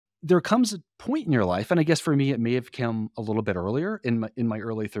there comes a point in your life, and I guess for me, it may have come a little bit earlier in my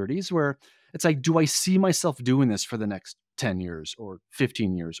early 30s, where it's like, do I see myself doing this for the next 10 years or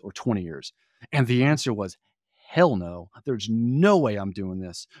 15 years or 20 years? And the Uh-huh. answer was, hell no. There's no way I'm doing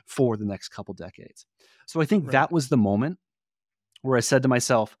this for the next couple decades. So I think Right. that was the moment where I said to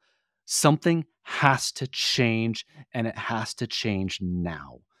myself, something has to change, and it has to change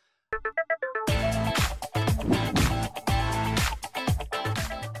now.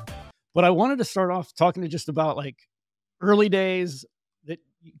 But I wanted to start off talking to just about like early days that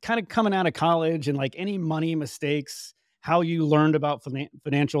kind of coming out of college and like any money mistakes, how you learned about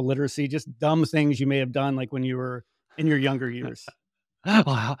financial literacy, just dumb things you may have done like when you were in your younger years.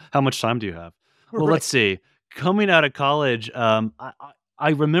 Well, how much time do you have? Well, Right. let's see. Coming out of college, I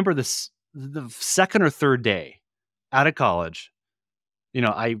remember the second or third day out of college. You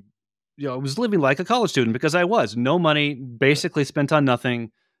know, I was living like a college student because I was no money, Right. basically spent on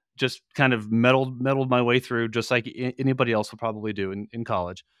nothing, just kind of meddled my way through, just like anybody else would probably do in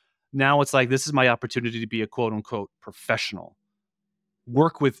college. Now it's like this is my opportunity to be a quote unquote professional,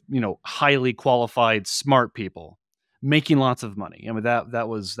 work with, highly qualified, smart people, making lots of money. I mean, that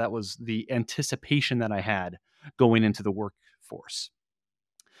was the anticipation that I had going into the workforce.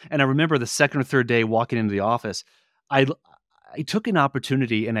 And I remember the second or third day walking into the office, I l- I took an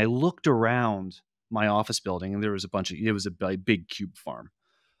opportunity and I looked around my office building, and there was it was a big cube farm.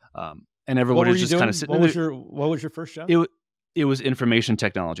 And What everyone were was you just kind of doing? sitting there. What was your first job? It, wa- it was information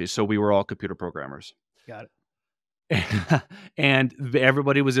technology. So we were all computer programmers. Got it. And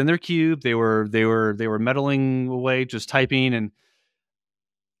everybody was in their cube. They were meddling away, just typing. And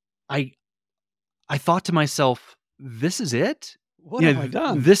I I thought to myself, this is it. What have I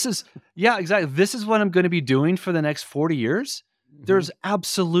done? This is yeah, exactly. This is what I'm going to be doing for the next 40 years. Mhm. There's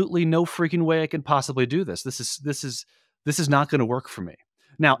absolutely no freaking way I can possibly do this. This is not going to work for me.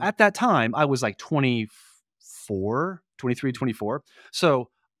 Now, Yeah. at that time, I was like 24, 23, 24. So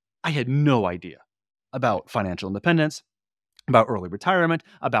I had no idea Right. about financial independence, about early retirement,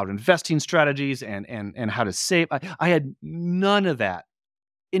 about investing strategies and how to save. I had none of that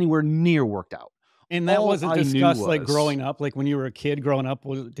anywhere near worked out. And that All wasn't I knew discussed like was growing up, like when you were a kid growing up,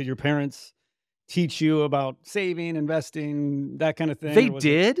 did your parents teach you about saving, investing, that kind of thing? they Or was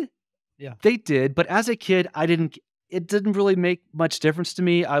it? did, Yeah. they did, but as a kid, it didn't really make much difference to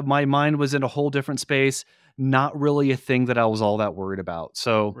me. My mind was in a whole different space, not really a thing that I was all that worried about.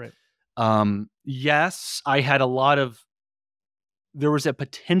 So, Right. yes, I had a lot of there was a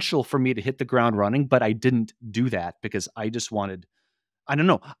potential for me to hit the ground running, but I didn't do that because I just wanted I don't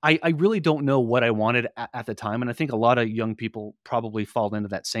know. I really don't know what I wanted at the time, and I think a lot of young people probably fall into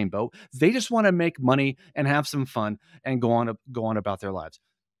that same boat. They just wanna make money and have some fun and go on about their lives.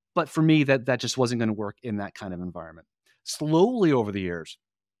 But for me, that just wasn't gonna work in that kind of environment. Slowly over the years,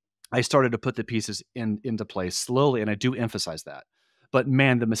 I started to put the pieces into place slowly, and I do emphasize that. But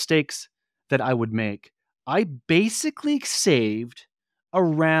man, the mistakes that I would make, I basically saved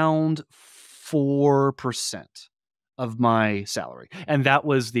around 4% of my salary, and that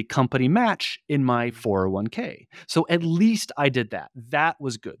was the company match in my Mhm. 401k. So at least I did that. That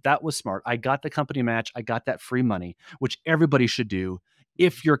was good. That was smart. I got the company match. I got that free money, which everybody should do Mhm.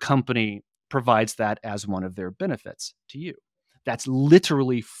 if your company provides that as one of their benefits to you. That's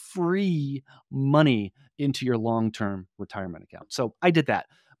literally free money into your long-term retirement account. So I did that.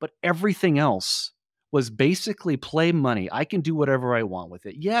 But everything else was basically play money. I can do whatever I want with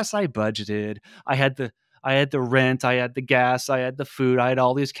it. Yes, I budgeted. I had the rent, I had the gas, I had the food, I had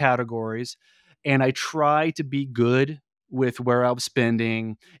all these categories. And I try to be good with where I was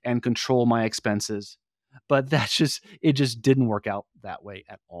spending and control my expenses. But it just didn't work out that way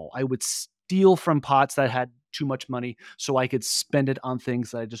at all. I would steal from pots that had too much money so I could spend it on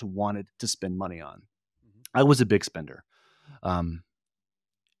things that I just wanted to spend money on. Mhm. I was a big spender. Um,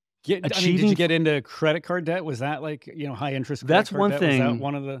 I mean, did you achieving get into credit card debt? Was that like, high interest credit that's card one debt? Was that thing.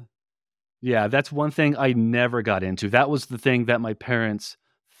 one of the? Yeah, that's one thing I never got into. That was the thing that my parents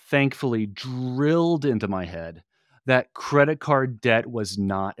thankfully drilled into my head, that credit card debt was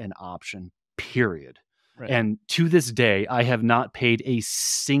not an option, period. Right. And to this day, I have not paid a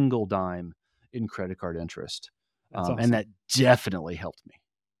single dime in credit card interest. That's And awesome. that definitely helped me.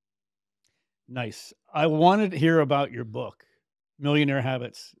 Nice. I wanted to hear about your book, Millionaire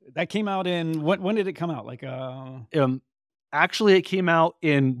Habits. That came out in when did it come out? Like, Um, Actually, it came out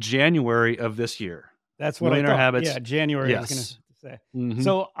in January of this year. that's what I Millionaire thought. Yeah, Habits. January, I was gonna Yes. say. Mhm.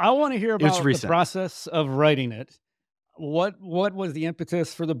 So, I wanna hear It's about the recent. process of writing it. What was the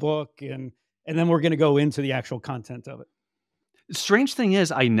impetus for the book? And then we're gonna go into the actual content of it. Strange thing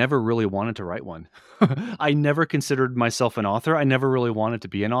is I never really wanted to write one. I never considered myself an author. I never really wanted to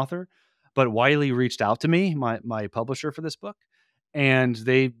be an author, but Wiley reached out to me, my publisher for this book, and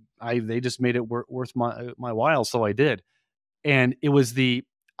they just made it worth my while, so I did. And it was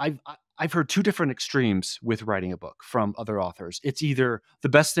I've heard two different extremes with writing a book from other authors. It's either the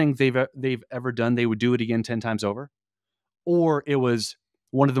best thing they've ever done, they would do it again 10 times over, or it was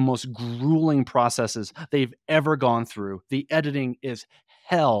one of the most grueling processes they've ever gone through. The editing is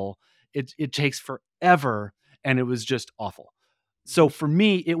hell. It takes forever, and it was just awful. So Mhm. for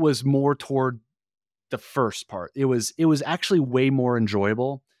me, it was more toward the first part. It was actually way more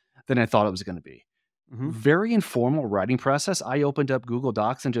enjoyable than I thought it was gonna be. Mhm. Very informal writing process. I opened up Google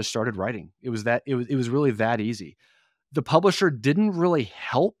Docs and just started writing. It was really that easy. The publisher didn't really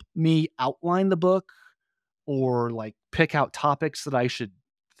help me outline the book or like pick out topics that I should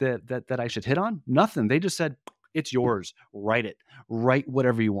hit on. Nothing. They just said, "It's yours. Write it. Write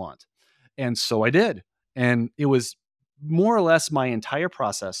whatever you want." And so I did. And it was more or less my entire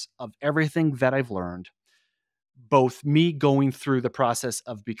process of everything that I've learned, both me going through the process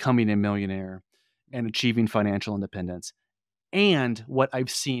of becoming a millionaire and achieving financial independence, and what I've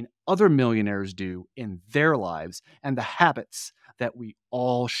seen other millionaires do in their lives and the habits that we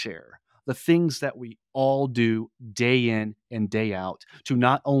all share, the things that we all do day in and day out to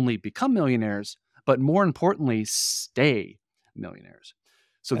not only become millionaires, but more importantly, stay millionaires.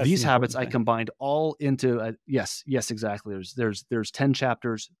 So That's the these habits important I thing. combined all into a yes, yes, exactly. There's 10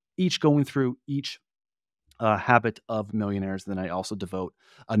 chapters, each going through each habit of millionaires. Then I also devote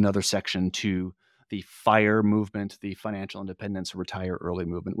another section to the FIRE movement, the financial independence, retire early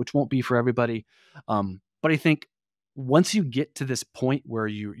movement, which won't be for everybody. But I think once you get to this point where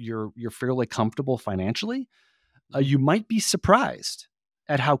you're fairly comfortable financially, Mhm. you might be surprised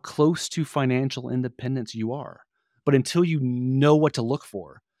at how close to financial independence you are. But until you know what to look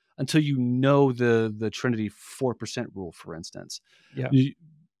for, until you know the Trinity 4% rule, for instance, Yeah. you,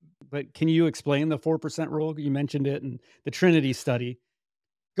 But can you explain the 4% rule? You mentioned it in the Trinity study.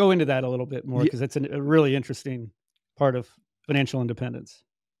 Go into that a little bit more because that's a really interesting part of financial independence.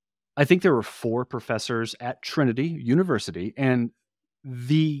 I think there were 4 professors at Trinity University, and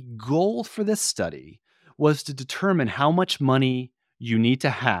the goal for this study was to determine how much money you need to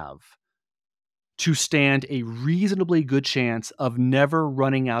have to stand a reasonably good chance of never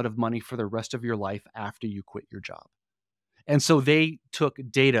running out of money for the rest of your life after you quit your job. And so they took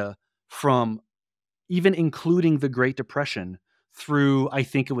data from even including the Great Depression through, I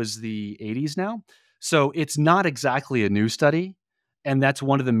think it was the 80s now. So it's not exactly a new study, and that's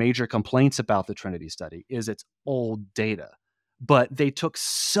one of the major complaints about the Trinity study is it's old data. But they took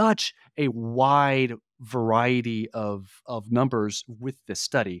such a wide variety of numbers with this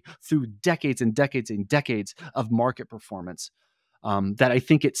study through decades and decades and decades of market performance, that I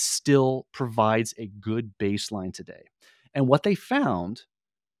think it still provides a good baseline today. And what they found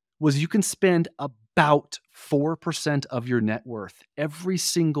was you can spend about 4% of your net worth every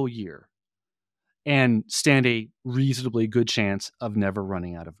single year and stand a reasonably good chance of never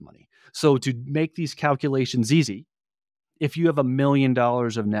running out of money. So to make these calculations easy, if you have $1 million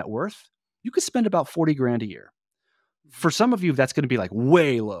of net worth, you could spend about 40 grand a year. Mhm. For some of you, that's going to be like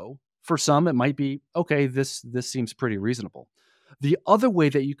way low. For some, it might be, okay, this seems pretty reasonable. The other way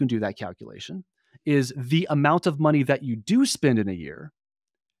that you can do that calculation is the amount of money that you do spend in a year,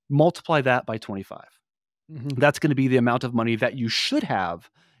 multiply that by 25. Mhm. That's gonna be the amount of money that you should have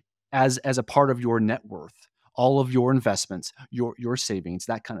as a part of your net worth, all of your investments, your savings,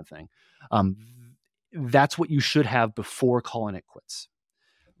 that kind of thing. Um, that's what you should have before calling it quits.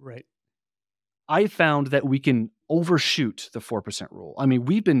 Right. I found that we can overshoot the 4% rule. I mean,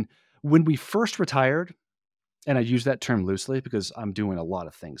 when we first retired, and I use that term loosely because I'm doing a lot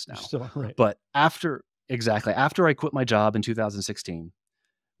of things You're now, still right. but after I quit my job in 2016,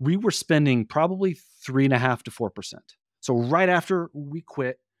 we were spending probably 3.5 to 4%. So right after we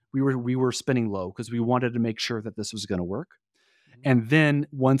quit, we were spending low because we wanted to make sure that this was gonna work. Mhm. And then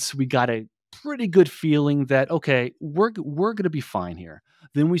once we got a pretty good feeling that, okay, we're gonna be fine here,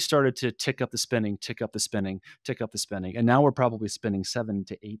 then we started to tick up the spending, tick up the spending, tick up the spending, and now we're probably spending 7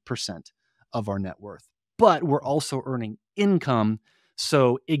 to 8% of our net worth. But we're Mhm. also earning income,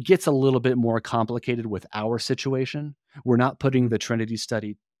 so it gets a little bit more complicated with our situation. We're not putting Mhm. the Trinity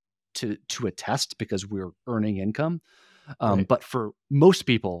study to a test because we're earning income. Right. But for most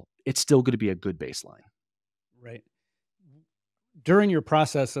people, it's still going to be a good baseline. Right. During your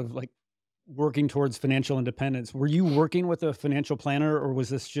process of like working towards financial independence, were you working with a financial planner or was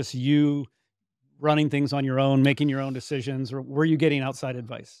this just you running things on your own, making your own decisions, or were you getting outside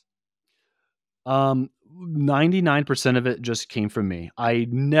advice? 99% of it just came from me. I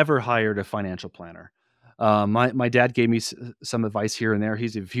never hired a financial planner. My dad gave me some advice here and there.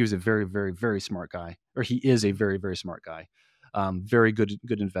 He was a very, very, very smart guy, or he is a very, very smart guy. Very good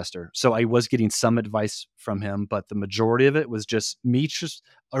investor. So I was getting some advice from him, but the majority of it was just me,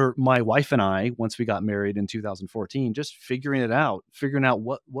 or my wife and I, once we got married in 2014, just figuring out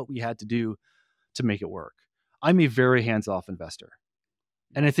what we had to do to make it work. I'm a very hands-off investor.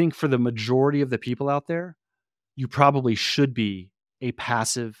 And I think for the majority of the people out there, you probably should be a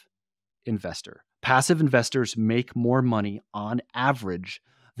passive investor. Passive investors make more money on average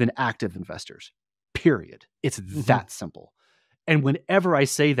than active investors, period. It's Mhm. that simple. And whenever I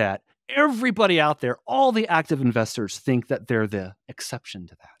say that, everybody out there, all the active investors think that they're the exception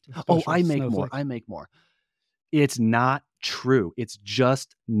to that. Oh, Special I make more. snowflakes. I make more. It's not true. It's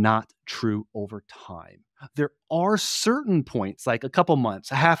just not true over time. There are certain points, like a couple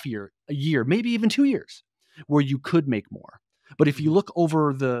months, a half year, a year, maybe even 2 years, where you could make more. But if you Mhm. look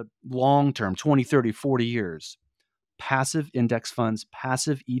over the long term, 20, 30, 40 years, passive index funds,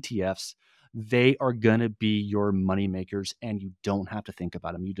 passive ETFs, they are going to be your money makers, and you don't have to think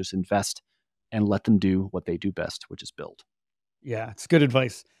about them. You just invest and let them do what they do best, which is build. Yeah, it's good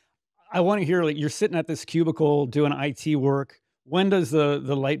advice. I want to hear, like, you're sitting at this cubicle doing IT work. When does the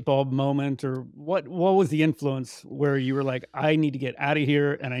light bulb moment, or what was the influence where you were like, I need to get out of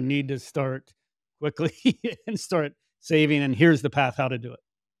here and I need to start quickly and start saving, and here's the path how to do it.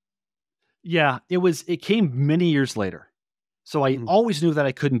 Yeah, it came many years later. So I Mhm. always knew that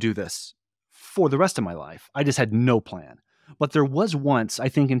I couldn't do this for the rest of my life. I just had no plan. But there was once, I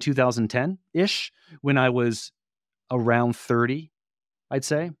think in 2010-ish, when I was around 30, I'd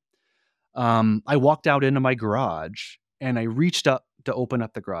say, I walked out into my garage and I reached up to open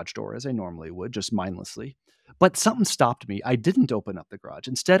up the garage door as I normally would, just mindlessly. But something stopped me. I didn't open up the garage.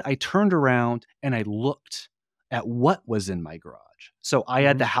 Instead, I turned around and I looked at what was in my garage. So I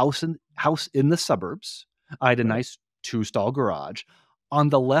had Mhm. the house in the suburbs. I had a Right. nice two-stall garage. On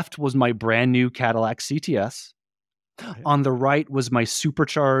the left was my brand new Cadillac CTS. Right. On the right was my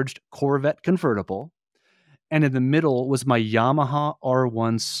supercharged Corvette convertible. And in the middle was my Yamaha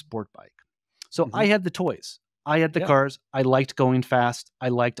R1 sport bike. So I Mhm. had the toys. I had the Yeah. cars. I liked going fast. I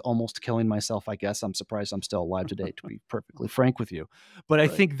liked almost killing myself, I guess. I'm surprised I'm still alive today, to be perfectly frank with you. But I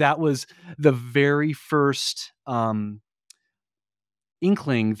Right. think that was the very first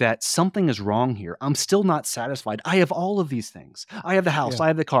inkling that something is wrong here. I'm still not satisfied. I have all of these things. I have the house, Yeah. I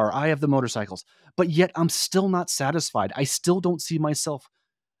have the car, I have the motorcycles, but yet I'm still not satisfied. I still don't see myself,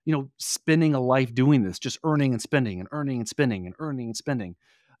 spending a life doing this, just earning and spending and earning and spending and earning and spending.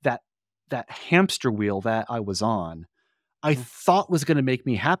 That that hamster wheel that I was on, I Mhm. thought was going to make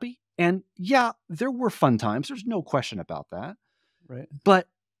me happy. And yeah, there were fun times. There's no question about that. Right. But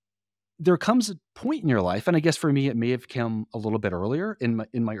there comes a point in your life, and I guess for me, it may have come a little bit earlier in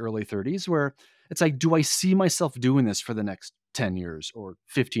my early 30s, where it's like, do I see myself doing this for the next 10 years or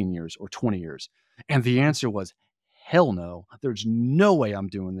 15 years or 20 years? And the Mhm. answer was, hell no. There's no way I'm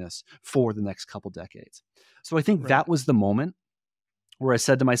doing this for the next couple decades. So I think Right. that was the moment where I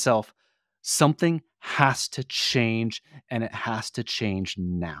said to myself, something has to change, and it has to change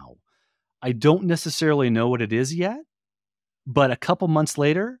now. I don't necessarily know what it is yet, but a couple months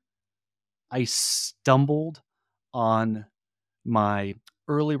later, I stumbled on my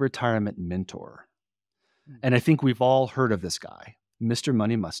early retirement mentor. Mm. And I think we've all heard of this guy, Mr.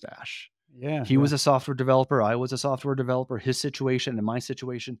 Money Mustache. Yeah. He Yeah. was a software developer. I was a software developer. His situation and my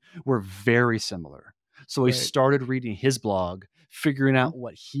situation were very similar. So I Right. started reading his blog, figuring Mhm. out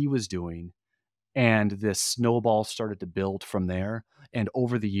what he was doing, and this snowball started to build from there. And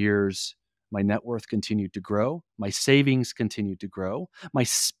over the years, my net worth continued to grow. My savings continued to grow. My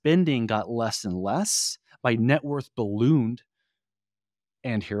spending got less and less. My net worth ballooned.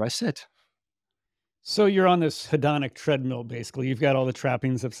 And here I sit. So you're on this hedonic treadmill, basically. You've got all the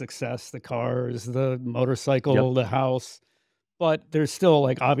trappings of success, the cars, the Yep. motorcycle, the house, but there's still,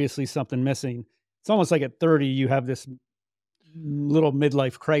 like, obviously something missing. It's almost like at 30, you have this little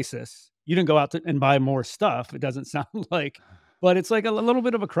midlife crisis. You didn't go out and buy more stuff. It doesn't sound like, but it's like a little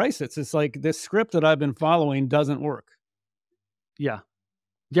bit of a crisis. It's like this script that I've been following doesn't work. Yeah.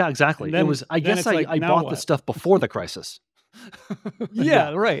 Yeah, exactly. And It was, I then guess it's like, I now bought the what? stuff before the crisis. Yeah, Yeah.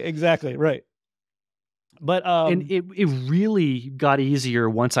 right. Exactly. Right. But And it really got easier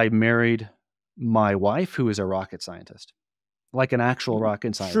once I married my wife, who is a rocket scientist, like an actual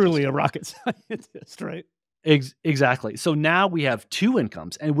rocket truly scientist. a rocket scientist, right? Exactly. So now we have 2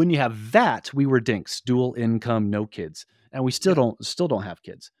 incomes, and when you have that, we were dinks, dual income, no kids, and we Yeah. still don't have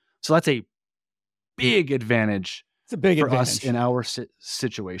kids. So that's a big advantage It's a big for us advantage in our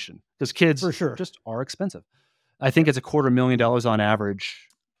situation, because kids for sure. just are expensive. I think Yep. it's $250,000 on average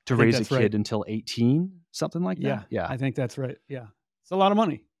I to think raise a that's right. kid until 18, something like Yeah, that. Yeah. I think that's right. Yeah. It's a lot of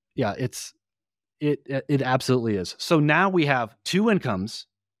money. Yeah. It absolutely is. So now we have two incomes,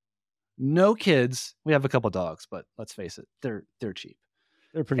 no kids. We have a couple dogs, but let's face it, they're cheap.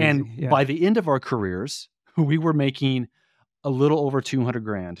 They're pretty And easy. Yeah. by the end of our careers, we were making a little over 200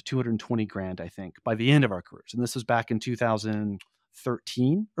 grand, 220 grand, I think, by the end of our careers. And this was back in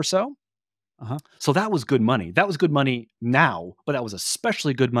 2013 or so. Uh-huh. So that was good money. That was good money now, but that was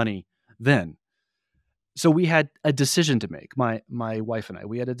especially good money then. So we had a decision to make. My wife and I,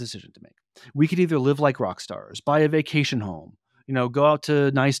 we had a decision to make. We could either live like rock stars, buy a vacation home, go out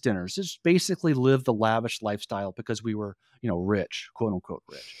to nice dinners, just basically live the lavish lifestyle because we were, rich, quote unquote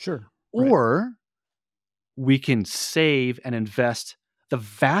rich. Sure. Right. Or we can save and invest the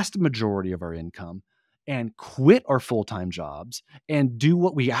vast majority of our income and quit our full-time jobs and do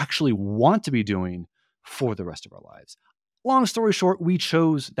what we actually want to be doing for the rest of our lives. Long story short, we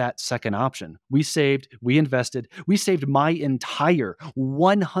chose that second option. We saved, we invested, we saved my entire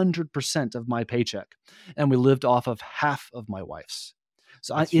 100% of my paycheck, and we lived off of half of my wife's.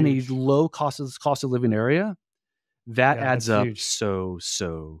 So That's in a huge. low cost of living area, that Yeah, adds that's up huge.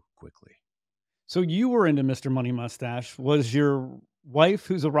 so quickly. So you were into Mr. Money Mustache. Was your wife,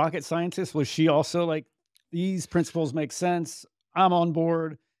 who's a rocket scientist, was she also like, these principles make sense? I'm on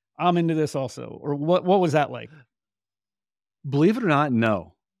board. I'm into this also. Or what was that like? Believe it or not,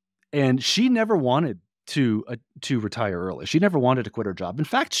 no. And she never wanted to retire early. She never wanted to quit her job. In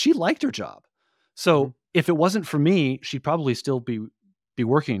fact, she liked her job. Mhm. So if it wasn't for me, she'd probably still be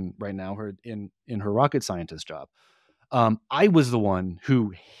working right now, her in her rocket scientist job. I was the one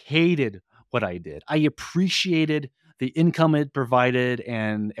who hated what I did. I appreciated the income it provided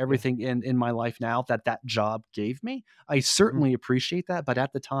and Yeah. everything in my life now that job gave me. I Mhm. certainly appreciate that, but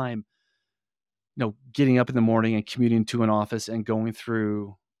at the time, getting up in the morning and commuting to an office and going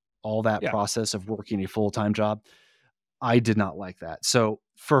through all that Yeah. process of working a full-time job, I did not like that. So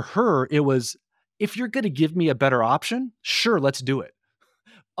for her, it was, if you're going to give me a better option, sure, let's do it.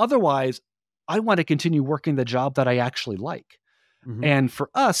 Otherwise, I want to continue working the job that I actually like. Mhm. And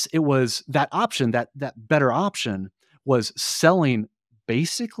for us, it was that option, that better option was selling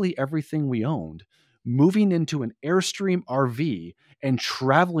basically everything we owned, moving into an Airstream RV and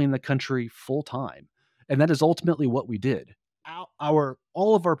traveling the country full time. And that is ultimately what we did. Our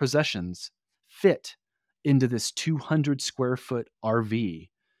all of our possessions fit into this 200 square foot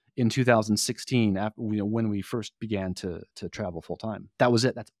RV in 2016 after, when we first began to travel full time. That was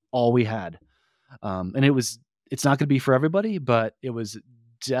it. That's all we had. And it's not going to be for everybody, but it was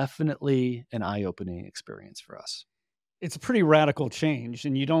definitely an eye-opening experience for us. It's a pretty radical change,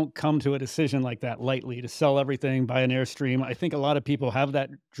 and you don't come to a decision like that lightly to sell everything, buy an Airstream. I think a lot of people have that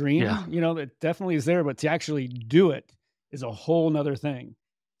Yeah. dream, that definitely is there, but to actually do it is a whole nother thing.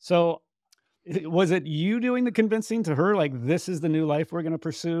 So was it you doing the convincing to her, like, this is the new life we're going to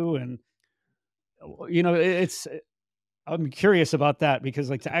pursue? And, I'm curious about that because,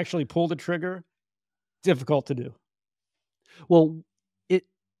 like, to actually pull the trigger, difficult to do. Well, it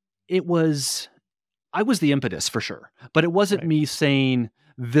it was I was the impetus for sure, but it wasn't Right. me saying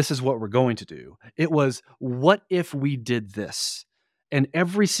this is what we're going to do. It was, what if we did this? And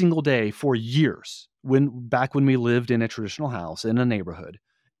every single day for years, when we lived in a traditional house in a neighborhood,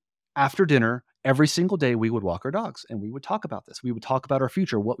 after dinner, every single day we would walk our dogs and we would talk about this. We would talk about our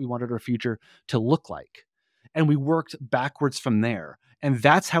future, what we wanted our future to look like. And we worked backwards from there. And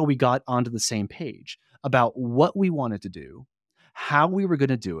that's how we got onto the same page about what we wanted to do, how we were going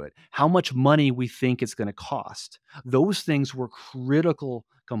to do it, how much money we think it's going to cost. Those things were critical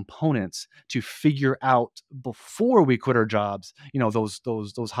components to figure out before we quit our jobs,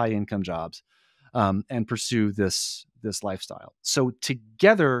 those high income jobs, and pursue this lifestyle. So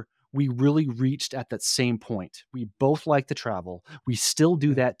together, we really reached at that same point. We both like to travel. We still do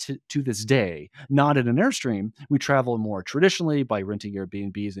Yeah. that to this day, not in an Airstream. We travel more traditionally by renting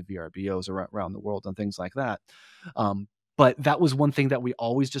Airbnbs and VRBOs around the world and things like that. But that was one thing that we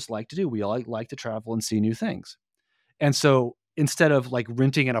always just like to do. We all like to travel and see new things. And so instead of like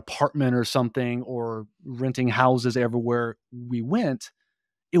renting an apartment or something or renting houses everywhere we went,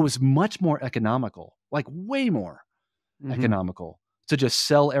 it was much more economical, like way more Mhm. economical, to just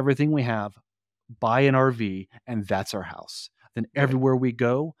sell everything we have, buy an RV, and that's our house. Then Right. everywhere we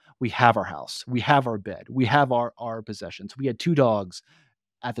go, we have our house, we have our bed, we have our possessions. We had 2 dogs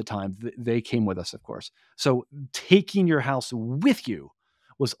at the time. They came with us, of course. So taking your house with you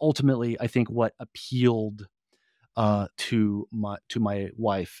was ultimately, I think, what appealed to my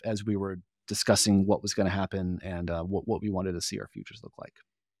wife as we were discussing what was going to happen and what we wanted to see our futures look like.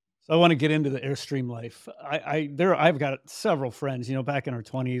 So I want to get into the Airstream life. I've got several friends, back in our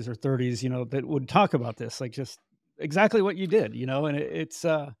 20s or 30s, that would talk about this, like just exactly what you did, and it's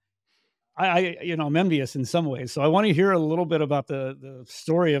I'm envious in some ways. So I want to hear a little bit about the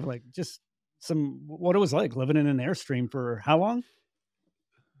story of like just what it was like living in an Airstream for how long?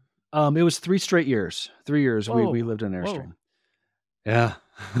 It was 3 straight years. 3 years we Whoa, lived in whoa, Airstream. Yeah.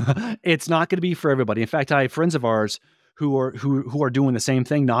 It's not gonna be for everybody. In fact, I have friends of ours who are doing the same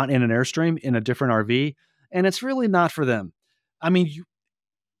thing, not in an Airstream, in a different RV, and it's really not for them. I mean,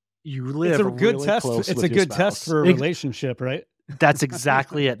 you it's live a good really test. close It's a with your good test spouse. for a relationship, right? That's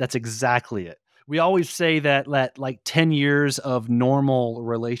exactly it. That's exactly it. We always say that like 10 years of normal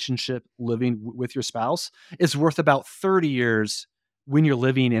relationship living with your spouse is worth about 30 years when you're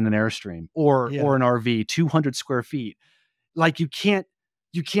living in an Airstream or Yeah, an RV, 200 square feet. Like you can't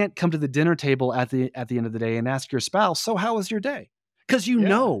come to the dinner table at the end of the day and ask your spouse, "So how was your day?" Because you yeah,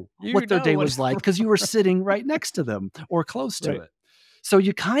 know what their day was like because you were sitting right next to them or close to right. it. So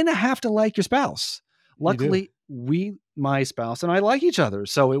you kind of have to like your spouse. You do, Luckily, my spouse and I like each other,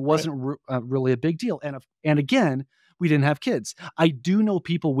 so it right? wasn't really a big deal. And again, we didn't have kids. I do know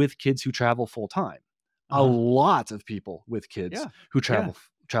people with kids who travel full time. A Uh-huh. lot of people with kids Yeah, who yeah,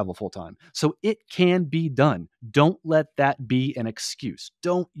 travel full time. So it can be done. Don't let that be an excuse.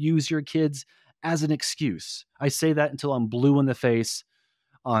 Don't use your kids as an excuse. I say that until I'm blue in the face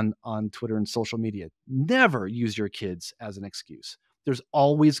on Twitter and social media. Never use your kids as an excuse. There's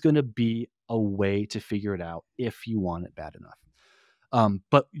always going to be a way to figure it out if you want it bad enough.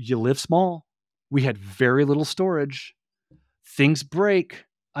 But you live small. We had very little storage. Things break.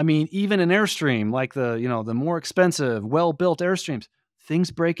 I mean, even an Airstream, like the more expensive, well-built Airstreams,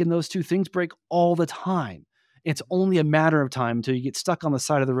 things break in those too. Things break all the time. It's only a matter of time until you get stuck on the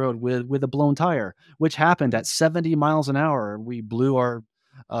side of the road with a blown tire, which happened at 70 miles an hour. We blew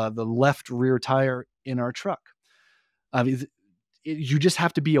the left rear tire in our truck. I mean, you just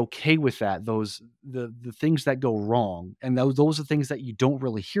have to be okay with that. The things that go wrong, and those are things that you don't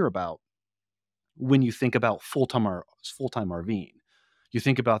really hear about when you think about full-time RVing. You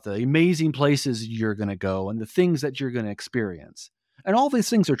think about the amazing places you're going to go and the things that you're going to experience. And all these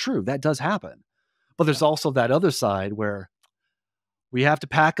things are true. That does happen. But there's yeah. also that other side where we have to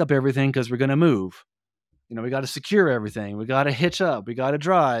pack up everything because we're going to move. We got to secure everything. We got to hitch up. We got to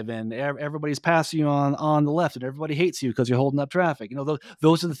drive, and everybody's passing you on the left, and everybody hates you because you're holding up traffic.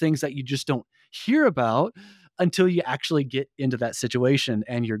 Those are the things that you just don't hear about until you actually get into that situation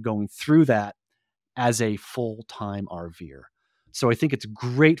and you're going through that as a full-time RVer. So I think it's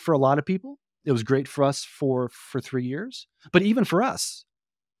great for a lot of people. It was great for us for 3 years, but even for us,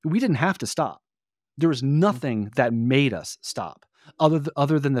 we didn't have to stop. There was Mhm. nothing that made us stop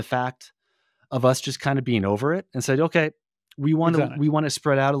other than the fact of us just kind of being over it and said, "Okay, Exactly. we want to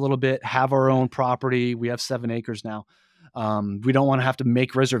spread out a little bit, have our Yeah. own property. We have 7 acres now. We don't want to have to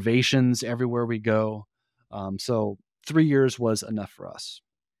make reservations everywhere we go." So 3 years was enough for us.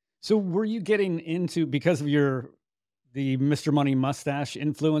 So were you getting into because of the Mr. Money mustache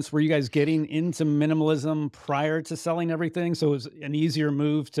influence, were you guys getting into minimalism prior to selling everything? So it was an easier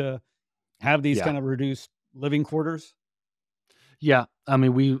move to have these Yeah. kind of reduced living quarters? Yeah, I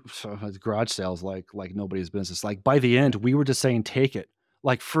mean, garage sales like nobody's business. Like by the end, Yeah. we were just saying, "Take it,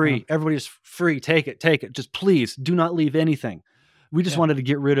 like Uh-huh. free. Everybody's free. Take it. Just please do not leave anything." We just Yeah. wanted to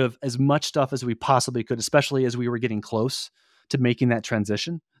get rid of as much stuff as we possibly could, especially as we were getting close to making that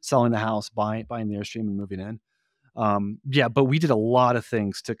transition, selling the house, buying the Airstream, and moving in. Yeah, but we did a lot of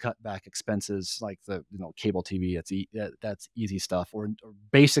things to cut back expenses, like the cable TV. That's easy stuff. Or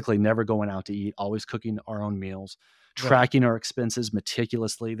basically never going out to eat, always cooking our own meals, Right. tracking our expenses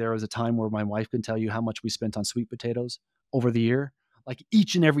meticulously. There was a time where my wife can tell you how much we spent on sweet potatoes over the year, like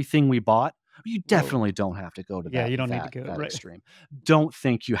each and everything we bought. You Whoa. definitely don't have to go to Yeah, that you don't need to that go that right. extreme. Don't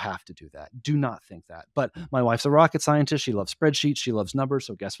think you have to do that. Do not think that. But my wife's a rocket scientist. She loves spreadsheets. She loves numbers.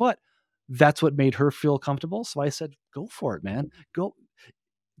 So guess what? That's what made her feel comfortable. So I said, go for it, man. Go.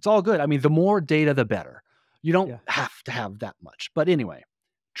 It's all good. I mean, the more data, the better. You don't Yeah. have to have that much. But anyway,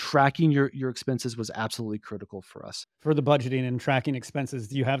 tracking your expenses was absolutely critical for us. For the budgeting and tracking expenses,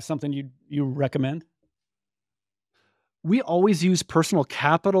 do you have something you recommend? We always use personal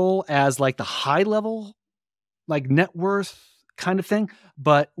capital as like the high level, like net worth kind of thing,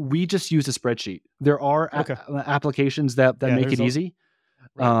 but we just use a spreadsheet. There are Okay. applications that Yeah, make it there's a easy,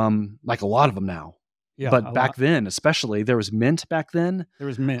 right. like a lot of them now. Yeah, But a back lot. then, especially, there was Mint back then. There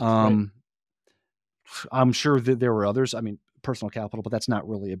was Mint, right? Um, I'm sure that there were others. I mean, personal capital, but that's not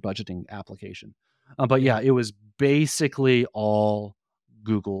really a budgeting application. But Yeah. yeah, it was basically all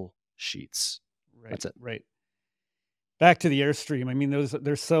Google sheets. Right. That's it. Right. Back to the Airstream. I mean,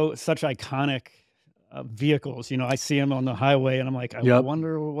 they're such iconic vehicles. You know, I see them on the highway, and I'm like, I Yep.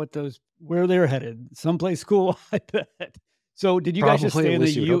 wonder where they're headed. Someplace cool, I bet. So, did you guys just Probably, stay at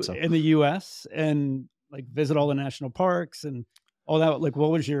least you would hope so. in the U.S. and like visit all the national parks and all that? Like, what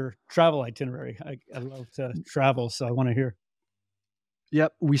was your travel itinerary? I love to travel, so I want to hear.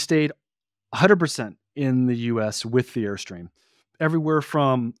 Yep. We stayed 100% in the US with the Airstream. Everywhere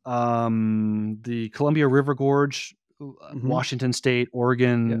from the Columbia River Gorge, Hmm. Washington State, Yep.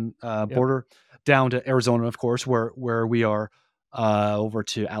 Oregon Yep. border, down to Arizona, of course, where we are, over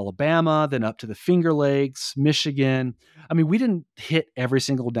to Alabama, then up to the Finger Lakes, Michigan. I mean, we didn't hit every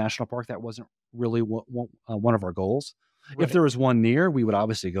single national park. That wasn't really one of our goals. If Right. there was one near, we would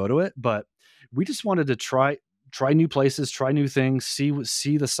obviously go to it, but we just wanted to try new places, try new things, see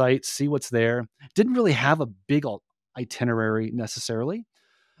the sights, see what's there. Didn't really have a big itinerary necessarily.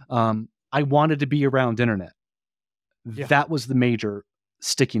 I wanted to be around internet. Yeah. That was the major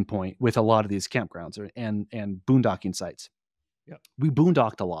sticking point with a lot of these campgrounds and boondocking sites. Yeah. We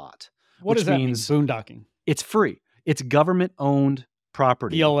boondocked a lot, What does which that mean? means Boondocking. it's free. It's government owned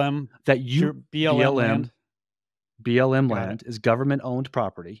property BLM. that Pure you BLM BLM land. BLM Got it. land is government owned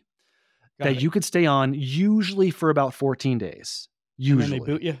property Got that it. you could stay on usually for about 14 days. And then they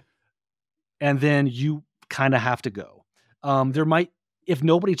boot Usually. you. And then you kind of have to go. There might, if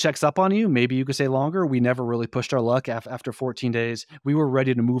nobody checks up on you, maybe you could stay longer. We never really pushed our luck after 14 days. We were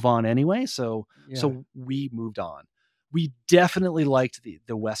ready to move on anyway, so Yeah. we moved on. We definitely liked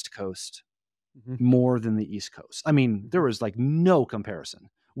the West Coast Hmm. more than the East Coast. I mean, there Hmm. was like no comparison.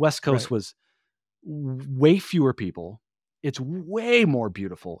 West Coast Right. was way fewer people. It's way more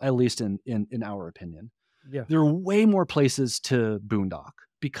beautiful, at least in our opinion. Yeah. There are way more places to boondock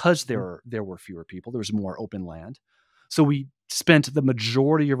because Mhm. there were fewer people. There was more open land. So we spent the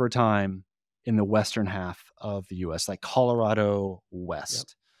majority of our time in the western half of the US, like Colorado Yep.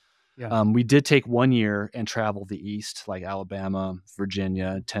 West. Yeah. We did take 1 year and travel the east, like Alabama,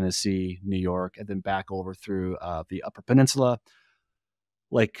 Virginia, Mhm. Tennessee, New York, and then back over through the Upper Peninsula.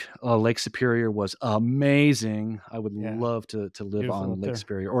 Like Lake Superior was amazing. I would Yeah. love to live Beautiful on up Lake there.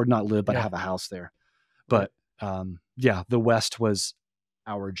 Superior, or not live, but Yeah. have a house there. Right. But, yeah, the West was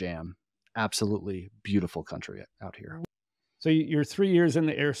our jam. Absolutely beautiful country out here. So you're 3 years in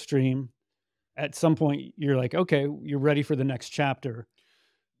the Airstream. At some point, you're like, okay, you're ready for the next chapter.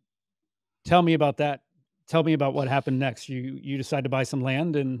 Tell me about that. Tell me about what happened next. You decide to buy some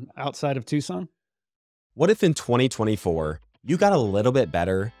land in outside of Tucson. What if in 2024, you got a little bit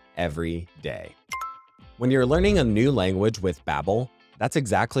better every day? When you're learning a new language with Babbel, that's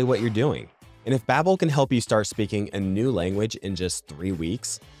exactly what you're doing. And if Babbel can help you start speaking a new language in just 3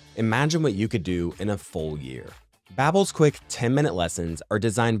 weeks, imagine what you could do in a full year. Babbel's quick 10-minute lessons are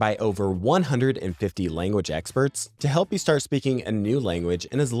designed by over 150 language experts to help you start speaking a new language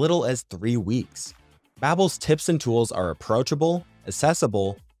in as little as 3 weeks. Babbel's tips and tools are approachable,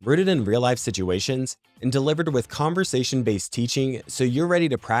 accessible, rooted in real-life situations, and delivered with conversation-based teaching so you're ready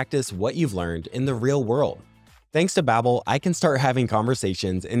to practice what you've learned in the real world. Thanks to Babbel, I can start having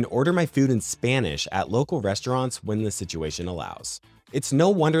conversations and order my food in Spanish at local restaurants when the situation allows. It's no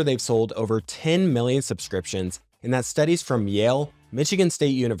wonder they've sold over 10 million subscriptions, and that studies from Yale, Michigan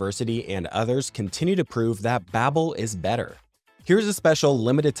State University, and others continue to prove that Babbel is better. Here's a special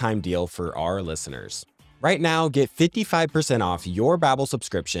limited time deal for our listeners. Right now, get 55% off your Babbel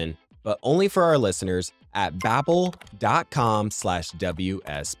subscription, but only for our listeners at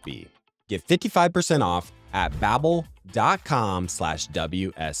babbel.com/WSB. Get 55% off at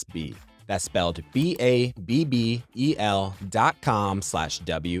babbel.com/WSB. That's spelled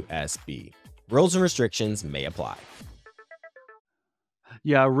BABBEL.com/WSB. Rules and restrictions may apply.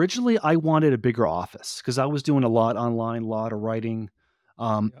 Yeah, originally, I wanted a bigger office because I was doing a lot online, a lot of writing.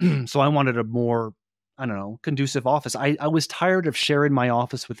 Yeah. So I wanted a more, I don't know, conducive office. I was tired of sharing my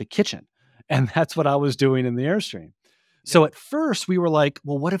office with the kitchen, and that's what I was doing in the Airstream. Yeah. So at first, we were like,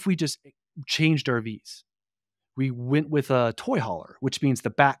 well, what if we just changed RVs? We went with a toy hauler, which means the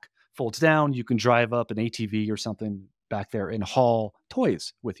back folds down. You can drive up an ATV or something back there and haul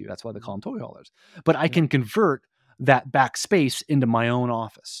toys with you. That's why they call them toy haulers. But I Yeah. can convert that back space into my own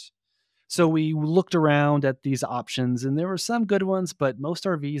office. So we looked around at these options, and there were some good ones, but most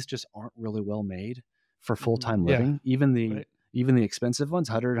RVs just aren't really well made for Mhm. full-time Yeah. living. Right. Even the expensive ones,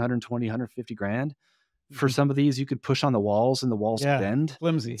 100, 120, 150 grand. For Mhm. some of these, you could push on the walls and the walls Yeah. bend. It's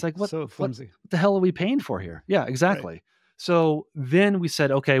Flimsy. like, So flimsy. what the hell are we paying for here? Yeah, Right. exactly. So then we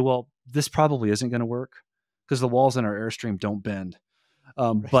said, okay, well, this probably isn't going to work because the walls in our Airstream don't bend.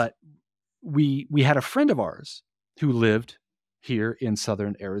 Right. But we had a friend of ours who lived here in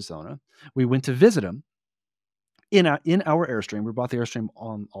southern Arizona. We went to visit him in our Airstream. We brought the Airstream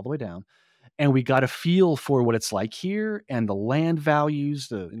on all the way down, and we got a feel for what it's like here and the land values,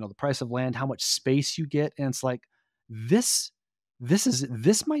 the price of land, how much space you get, and it's like this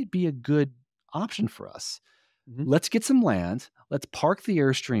this might be a good option for us. Mhm. Let's get some land, let's park the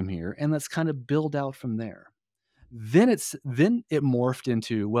Airstream here, and let's kind of build out from there. Then it morphed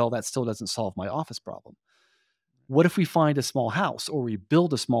into, well, that still doesn't solve my office problem. What if we find a small house, or we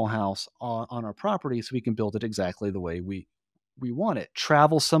build a small house on our property so we can build it exactly the way we want it?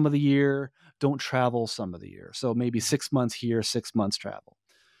 Travel some of the year, don't travel some of the year. So maybe 6 months here, 6 months travel.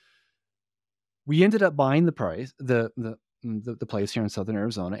 We ended up buying the place here in southern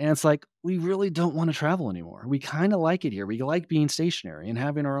Arizona, and it's like we really don't want to travel anymore. We kind of like it here. We like being stationary and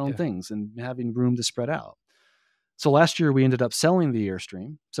having our own Yeah. things and having room to spread out. So last year we ended up selling the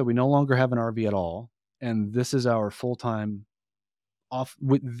Airstream, so we no longer have an RV at all, and this is our full-time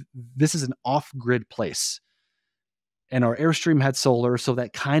this is an off-grid place. And our Airstream had solar, so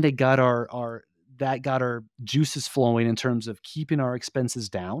that kind of got our juices flowing in terms of keeping our expenses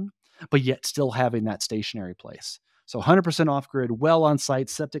down, but yet still having that stationary place. So 100% off-grid, well on-site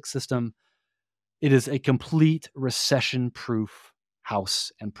septic system. It is a complete recession-proof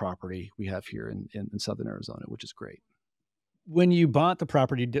house and property we have here in southern Arizona, which is great. When you bought the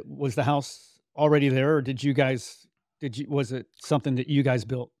property, was the house already there, or was it something that you guys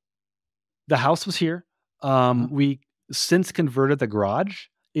built? The house was here. Uh-huh. We since converted the garage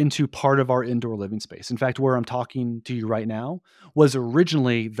into part of our indoor living space. In fact, where I'm talking to you right now was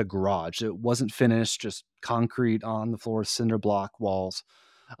originally the garage. It wasn't finished, just concrete on the floor, cinder block walls.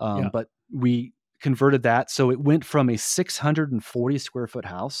 Yeah. But we converted that. So it went from a 640 square foot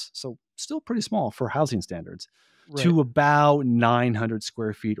house, so still pretty small for housing standards, Right. to about 900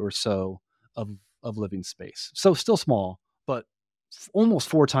 square feet or so of living space. So still small, but almost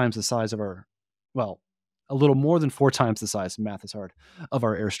 4 times the size of a little more than 4 times the size, math is hard, of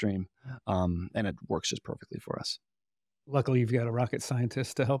our Airstream. And it works just perfectly for us. Luckily, you've got a rocket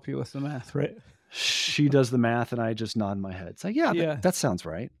scientist to help you with the math, right? She does the math and I just nod my head. It's like, yeah, Yeah. that sounds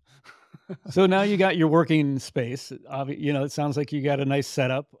right. So now you got your working space. It sounds like you got a nice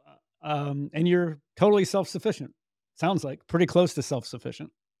setup, and you're totally self-sufficient. Sounds like pretty close to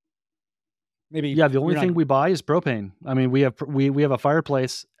self-sufficient. Maybe Yeah, the only you're thing not. we buy is propane. I mean, we have a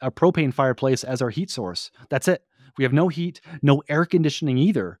fireplace, a propane fireplace as our heat source. That's it. We have no heat, no air conditioning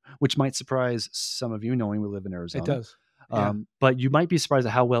either, which might surprise some of you knowing we live in It Arizona. does. Yeah. But you might be surprised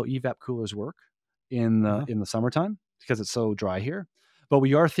at how well evap coolers work in Uh-huh. the summertime because it's so dry here. But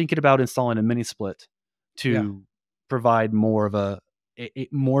we are thinking about installing a mini split Yeah. to provide more of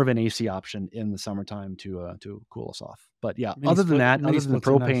an AC option in the summertime to cool us off. But yeah, Mini other than split- that, mini other than the splits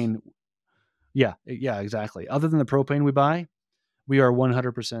are nice. propane, yeah, exactly. Other than the propane we buy, we are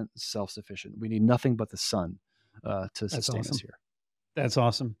 100% self-sufficient. We need nothing but the sun to sustain us awesome. here. That's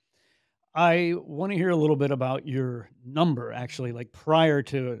awesome. I want to hear a little bit about your number, actually, like prior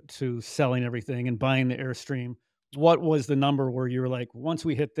to selling everything and buying the Airstream. What was the number where you were like, once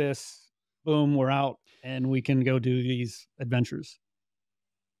we hit this, boom, we're out and we can go do these adventures?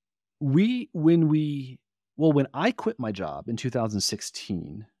 When I quit my job in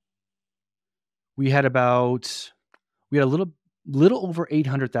 2016, we had a little over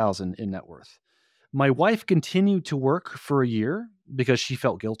 800,000 in net worth. My wife continued to work for a year because she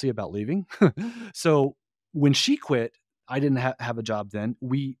felt guilty about leaving. So when she quit, I didn't have a job then.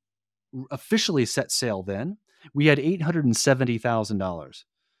 We officially set sail then. We had $870,000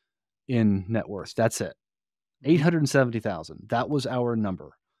 in net worth. That's it. 870,000. That was our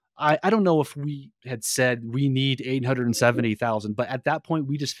number. I don't know if we had said we need 870,000, but at that point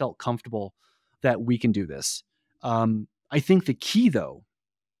we just felt comfortable that we can do this. I think the key though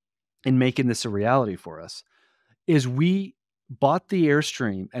in making this a reality for us is we bought the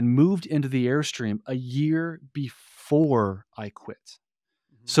Airstream and moved into the Airstream a year before I quit.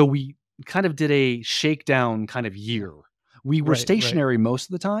 So we kind of did a shakedown kind of year. We were Right. stationary most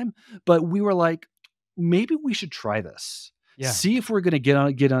of the time, but we were like, maybe we should try this. Yeah. See if we're going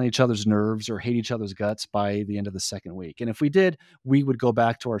to get on each other's nerves or hate each other's guts by the end of the second week. And if we did, we would go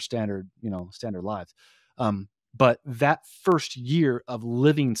back to our standard lives. But that first year of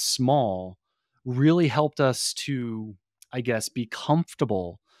living small really helped us to, I guess, be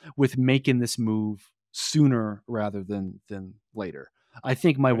comfortable with making this move sooner rather than later. I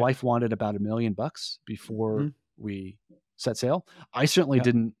think my Right. wife wanted about $1 million before Mhm. we set sail. I certainly Yeah.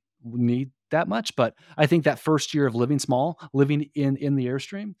 didn't need that much, but I think that first year of living small, living in the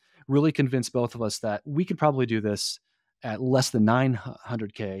Airstream, really convinced both of us that we could probably do this at less than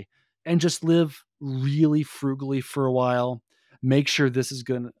 900K and just live really frugally for a while, make sure this is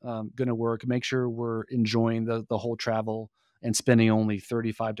gonna work, make sure we're enjoying the whole travel and spending only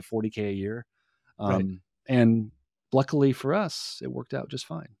 35 to 40K a year. Right. And luckily for us, it worked out just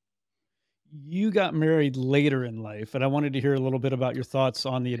fine. You got married later in life, and I wanted to hear a little bit about your thoughts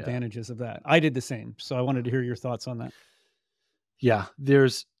on the Yeah. advantages of that. I did the same, so I wanted to hear your thoughts on that. Yeah,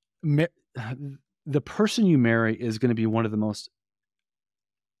 there's ma- the person you marry is going to be one of the most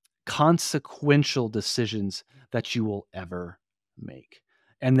consequential decisions that you will ever make.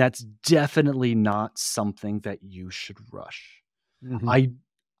 And that's definitely not something that you should rush. Mhm.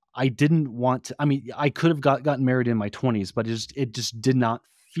 I didn't want to. I mean, I could have gotten married in my 20s, but it just did not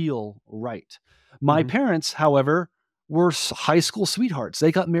feel right. My Mhm. parents, however, were high school sweethearts.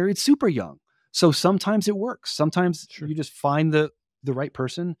 They got married super young. So sometimes it works. Sometimes Sure. you just find the right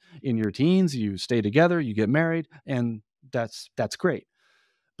person in your teens, you stay together, you get married, and that's great.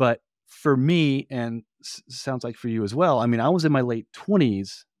 But for me, and sounds like for you as well, I mean, I was in my late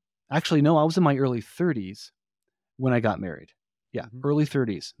 20s. Actually, no, I was in my early 30s when I got married. Yeah, Mhm. early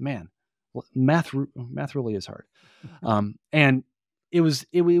 30s. Man, math really is hard. And it was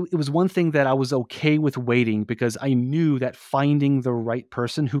one thing that I was okay with waiting because I knew that finding the right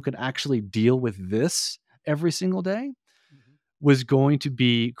person who could actually deal with this every single day Mhm. was going to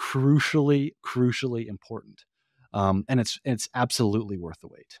be crucially important. And it's absolutely worth the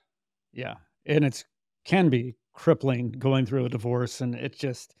wait. Yeah, and it's can be crippling going through a divorce, and it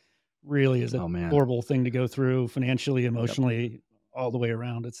just really is a Oh man. horrible thing to go through financially, Yep. emotionally, all the way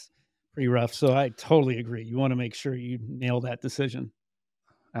around. It's pretty rough. So I totally agree. You want to make sure you nail that decision.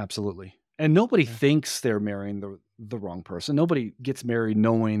 Absolutely. And nobody Yeah. thinks they're marrying the wrong person. Nobody gets married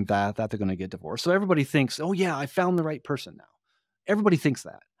knowing that they're going to get divorced. So everybody thinks, "Oh yeah, I found the right person now." Everybody thinks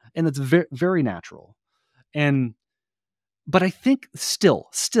that. And it's very natural. And but I think still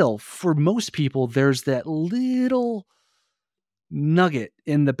for most people there's that little nugget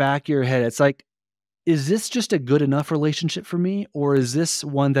in the back of your head. It's like, is this just a good enough relationship for me? Or is this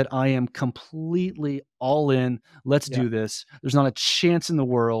one that I am completely all in? Let's Yeah. do this. There's not a chance in the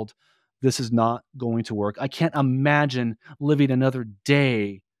world this is not going to work. I can't imagine living another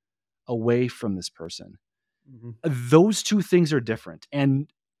day away from this person. Mhm. Those two things are different.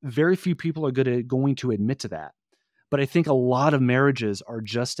 And very few people are going to admit to that. But I think a lot of marriages are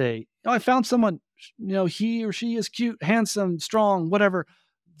just I found someone, he or she is cute, handsome, strong, whatever.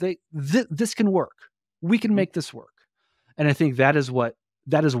 This can work. We can Mhm. make this work. And I think that is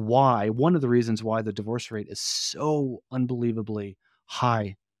why one of the reasons why the divorce rate is so unbelievably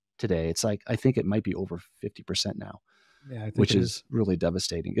high today. It's like I think it might be over 50% now, Yeah, I think which it is. is really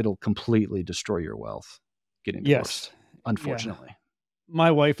devastating. It'll completely destroy your wealth getting Yes. divorced, Yeah. unfortunately.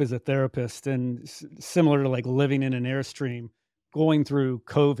 My wife is a therapist, and similar to like living in an Airstream, going through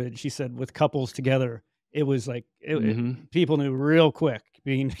COVID, she said with couples together, it was like Mhm. people knew real quick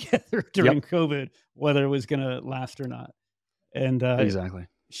being together during Yep, COVID whether it was going to last or not. And exactly.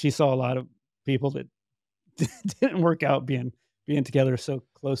 she saw a lot of people that didn't work out being together so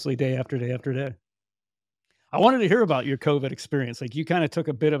closely day after day after day. I wanted to hear about your COVID experience. Like you kind of took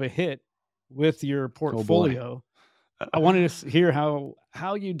a bit of a hit with your Oh boy. portfolio. I wanted to hear how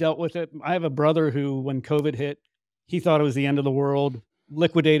you dealt with it. I have a brother who, when COVID hit, he thought it was the end of the world,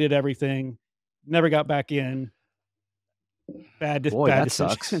 liquidated everything, never got back in. Boy, Bad that decision.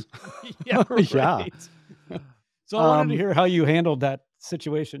 sucks. Yeah, Yeah. right. So I wanted to Um, hear how you handled that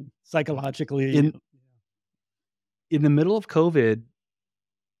situation psychologically. in in the middle of COVID,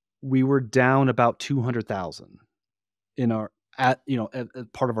 we were down about 200,000 in our at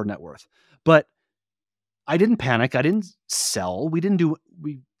part of our net worth. But I didn't panic. I didn't sell. We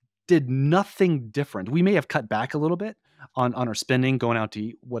did nothing different. We may have cut back a little bit on our spending, going out to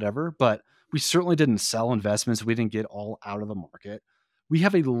eat, whatever, but we certainly didn't sell investments. We didn't get all out of the market. We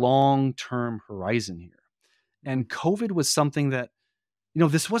have a long-term horizon here. Mhm. And COVID was something that,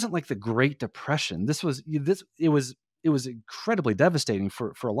 this wasn't like the Great Depression. It was incredibly devastating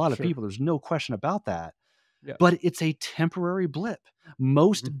for a lot of Sure. people. There's no question about that. Yeah. But it's a temporary blip.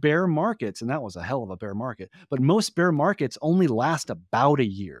 Most Mhm. bear markets, and that was a hell of a bear market, but most bear markets only last about a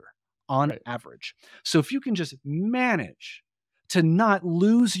year on Right. average. So if you can just manage to not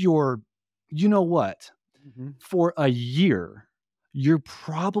lose your you know what Mhm. for a year, you're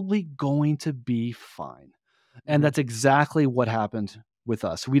probably going to be fine. And Mhm. that's exactly what happened with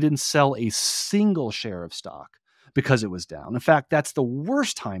us. We didn't sell a single share of stock because it was down. In fact, that's the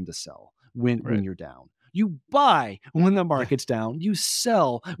worst time to sell when Right. you're down. You buy when the Yeah. market's down, you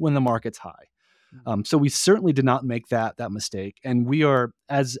sell when the market's high. Mhm. So we certainly did not make that mistake. And we are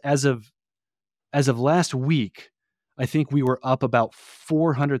as of last week, I think we were up about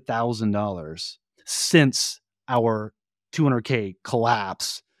 $400,000 since our 200K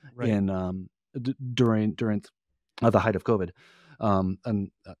collapse Right. in during the height of COVID,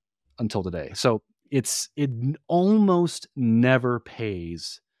 and until today. So it almost never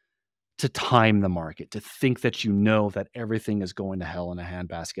pays to time the market, to think that that everything is going to hell in a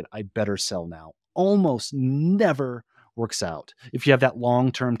handbasket. I better sell now. Almost never works out. If you have that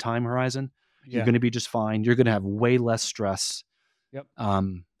long-term time horizon, you're Yeah. going to be just fine. You're going to have way less stress. Yep.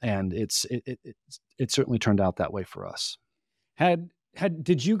 And it certainly turned out that way for us.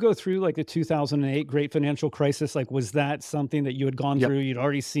 Did you go through like the 2008 great financial crisis? Like, was that something that you had gone Yep. through? You'd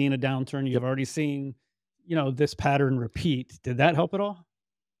already seen a downturn. You've Yep. already seen, this pattern repeat. Did that help at all?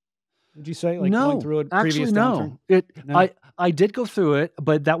 Would you say, like, going No, through a actually, previous downturn? no. No? I did go through it,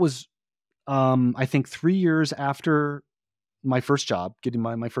 but that was, I think 3 years after my first job, getting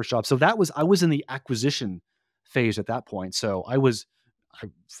my first job. So I was in the acquisition phase at that point. So I was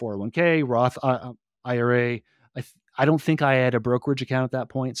 401k, Roth IRA. I don't think I had a brokerage account at that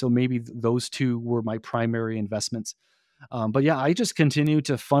point. So maybe those two were my primary investments. But yeah, I just continued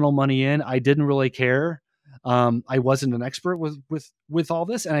to funnel money in. I didn't really care. I wasn't an expert with all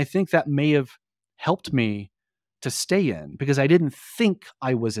this. And I think that may have helped me to stay in, because I didn't think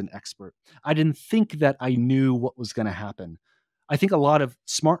I was an expert. I didn't think that I knew what was going to happen. I think a lot of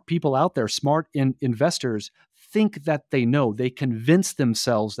smart people out there, smart investors, think that they know. They convince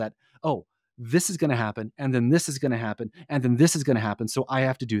themselves that, oh, this is going to happen, and then this is going to happen, and then this is going to happen, so I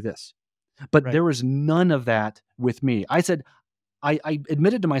have to do this. But Right. there was none of that with me. I said, I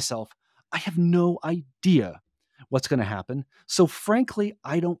admitted to myself, I have no idea what's going to happen. So frankly,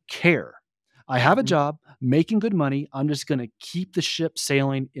 I don't care. I have a Mhm. job making good money. I'm just going to keep the ship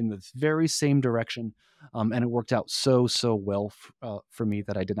sailing in the very same direction. And it worked out so well for me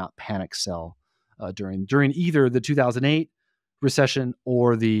that I did not panic sell during either the 2008 recession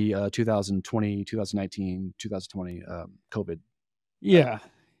or the 2020, 2019, 2020 COVID Yeah.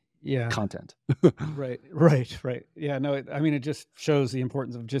 Yeah. content. Right. Yeah. No, it just shows the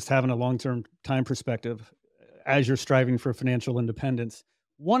importance of just having a long-term time perspective as you're striving for financial independence.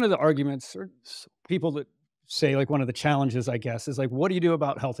 One of the arguments, or people that say, like, one of the challenges, I guess, is like, what do you do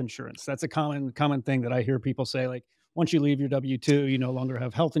about health insurance? That's a common thing that I hear people say, like, once you leave your W-2, you no longer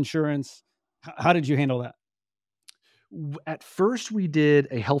have health insurance. How did you handle that? At first, we did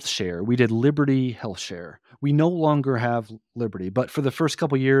a health share. We did Liberty Health Share. We no longer have Liberty, but for the first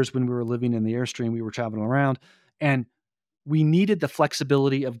couple of years when we were living in the Airstream, we were traveling around, and we needed the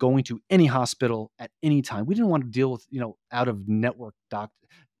flexibility of going to any hospital at any time. We didn't want to deal with, out of network that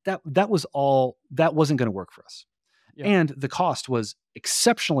wasn't going to work for us. Yeah. And the cost was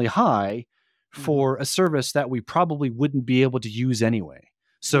exceptionally high for a service that we probably wouldn't be able to use anyway.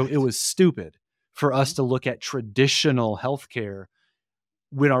 So Right. it was stupid for us to look at traditional healthcare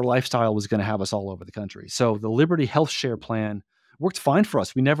when our lifestyle was going to have us all over the country. So the Liberty Health Share plan worked fine for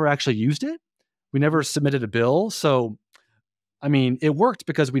us. We never actually used it. We never submitted a bill. So, I mean, it worked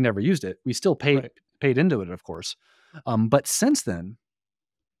because we never used it. We still paid into it, of course. But since then,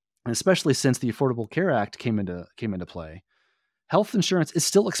 and especially since the Affordable Care Act came into play, health insurance is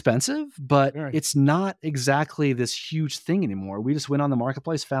still expensive, but Very. it's not exactly this huge thing anymore. We just went on the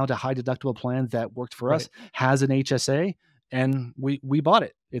marketplace, found a high deductible plan that worked for us, has an HSA, and we bought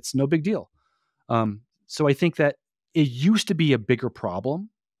it. It's no big deal. So I think that it used to be a bigger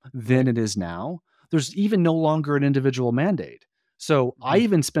problem than it is now. There's even no longer an individual mandate. So I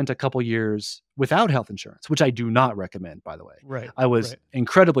even spent a couple years without health insurance, which I do not recommend, by the way. Right. I was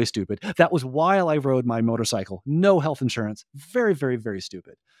incredibly stupid. That was while I rode my motorcycle. No health insurance. Very, very, very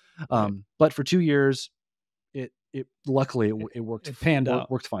stupid. But for 2 years, it luckily it worked. It panned out.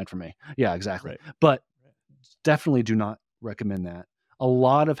 Worked fine for me. Yeah, exactly. But definitely do not recommend that. A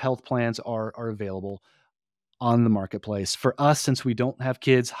lot of health plans are available on the marketplace. For us, since we don't have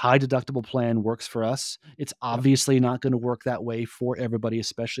kids, high deductible plan works for us. It's obviously not going to work that way for everybody,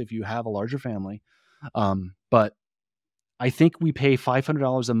 especially if you have a larger family. But I think we pay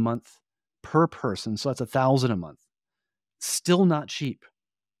 $500 a month per person. So that's $1,000 a month. Still not cheap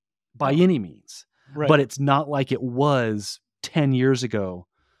by any means, but it's not like it was 10 years ago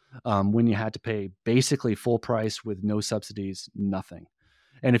when you had to pay basically full price with no subsidies, nothing.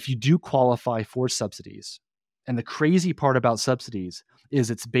 And if you do qualify for subsidies, and the crazy part about subsidies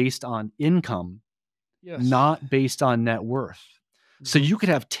is it's based on income, not based on net worth. So you could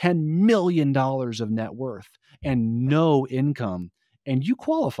have $10 million of net worth and no income, and you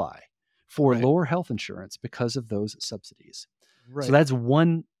qualify for lower health insurance because of those subsidies. So that's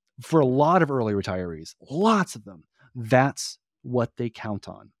one for a lot of early retirees, lots of them. That's what they count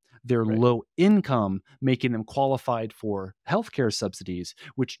on. Their low income making them qualified for healthcare subsidies,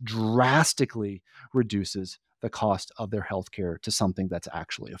 which drastically reduces the cost of their healthcare to something that's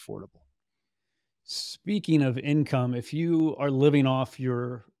actually affordable. Speaking of income, if you are living off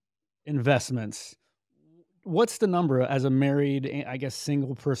your investments, what's the number as a married, I guess,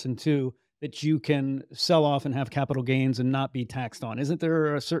 single person too, that you can sell off and have capital gains and not be taxed on? Isn't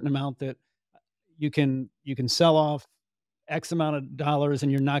there a certain amount that you can sell off X amount of dollars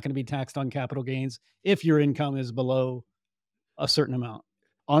and you're not going to be taxed on capital gains if your income is below a certain amount?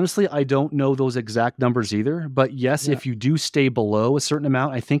 Honestly, I don't know those exact numbers either, but yes, Yeah, if you do stay below a certain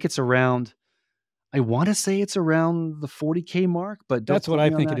amount, I think it's around, I want to say it's around the 40K mark, but don't that's what quote I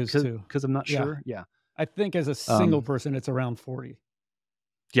me on think it that is too. because I'm not Yeah, sure. Yeah. I think as a single Um, person, it's around 40.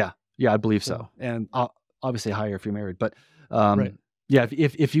 yeah. Yeah, I believe so. So, And obviously higher if you're married, but right, yeah,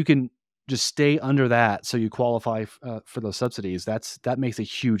 if you can just stay under that so you qualify for those subsidies, that makes a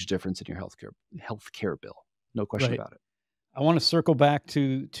huge difference in your healthcare bill. No question right. about it. I want to circle back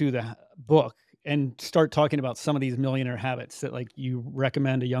to the book and start talking about some of these millionaire habits that like you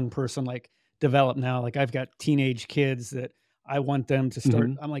recommend a young person like develop now. Like I've got teenage kids that I want them to start.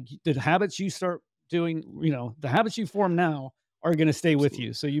 Mhm. I'm like, the habits you start doing, the habits you form now are going to stay with Absolutely.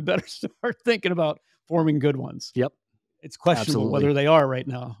 you. So you better start thinking about forming good ones. Yep. It's questionable Absolutely. whether they are right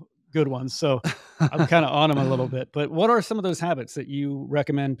now good ones. So I'm kind of on them a little bit. But what are some of those habits that you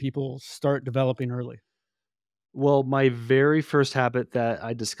recommend people start developing early? Well, my very first habit that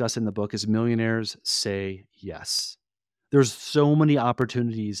I discuss in the book is millionaires say yes. There's so many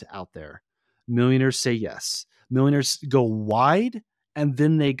opportunities out there. Millionaires say yes. Millionaires go wide and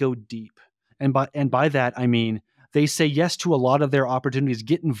then they go deep. And by that I mean they say yes to a lot of their opportunities,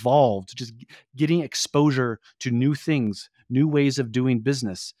 get involved, just getting exposure to new things, new ways of doing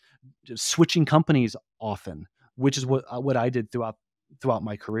business, just switching companies often, which is Mhm. what I did throughout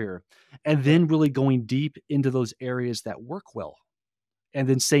my career. And Right. then really going deep into those areas that work well and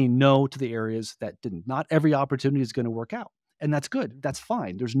then saying no to the areas that didn't. Not every opportunity is going to work out, and that's good. That's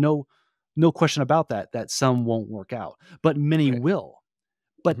fine. There's no question about that, that some won't work out, but many Right. will.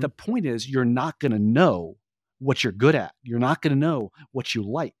 But Mhm. the point is you're not going to know what you're good at. You're not going to know what you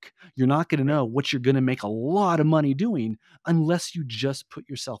like. You're not going to Right. know what you're going to make a lot of money doing unless you just put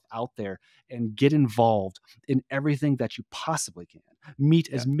yourself out there and get involved in everything that you possibly can. Meet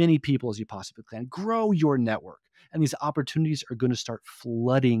Yeah. as many people as you possibly can. Grow your network. And these opportunities are going to start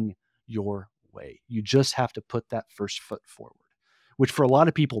flooding your way. You just have to put that first foot forward, which for a lot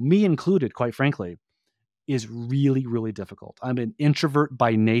of people, me included, quite frankly, is really, really difficult. I'm an introvert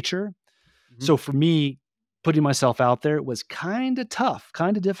by nature. Mhm. So for me, putting myself out there was kind of tough,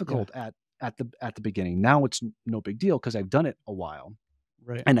 kind of Yeah. difficult at the beginning. Now it's no big deal because I've done it a while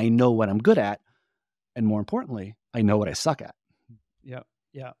Right. and I know what I'm good at. And more importantly, I know what I suck at. Yeah.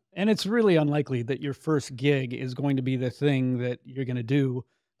 Yeah. And it's really unlikely that your first gig is going to be the thing that you're going to do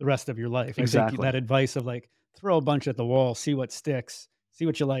the rest of your life. I think that Exactly. advice of like throw a bunch at the wall, see what sticks, see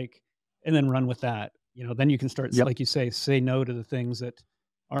what you like, and then run with that. Then you can start, Yep. like you say no to the things that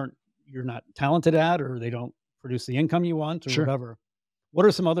aren't you're not talented at or they don't produce the income you want or Sure. whatever. What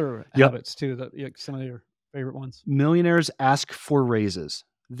are some other Yep. habits too that some of your favorite ones? Millionaires ask for raises.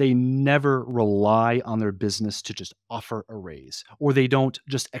 They never rely on their business to just offer a raise, or they don't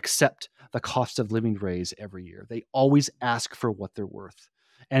just accept the cost of living raise every year. They always ask for what they're worth.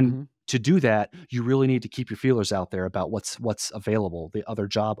 And Hmm. to do that, you really need to keep your feelers out there about what's available, the other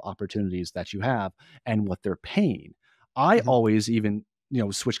job opportunities that you have and what they're paying. I Hmm. always even,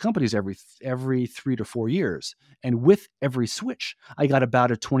 switch companies every 3 to 4 years. And with every switch, I got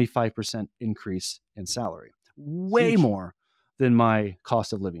about a 25% increase in salary. It's Way huge. more than my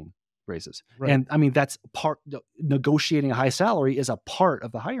cost of living raises. Right. And I mean, that's part negotiating a high salary is a part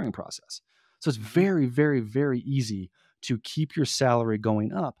of the hiring process. So it's Hmm. very, very, very easy to keep your salary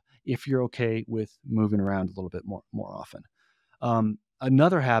going up if you're okay with moving around a little bit more often.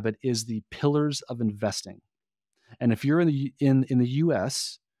 Another habit is the pillars of investing. And if you're in the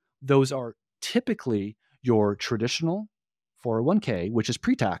US, those are typically your traditional 401k, which is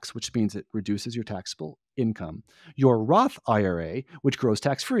pre-tax, which means it reduces your taxable income. Your Roth IRA, which grows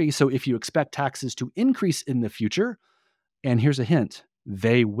tax-free. So if you expect taxes to increase in the future, and here's a hint,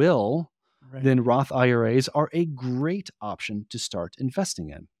 they will, Right. then Roth IRAs are a great option to start investing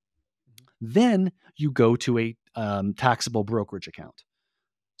in. Mhm. Then you go to a taxable brokerage account.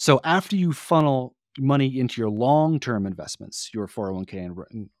 So after you funnel money into your long-term investments, your 401k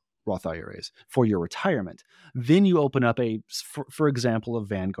and Roth IRAs for your retirement, then you open up for example, a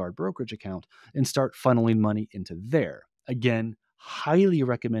Vanguard brokerage account and start funneling money into there. Again, highly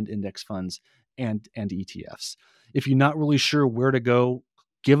recommend index funds and ETFs. If you're not really sure where to go,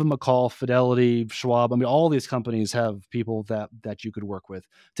 give them a call. Fidelity, Schwab. I mean, all these companies have people that you could work with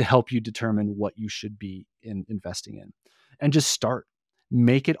to help you determine what you should be investing in. And just start.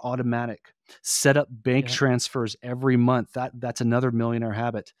 Make it automatic. Set up bank transfers every month. That's another millionaire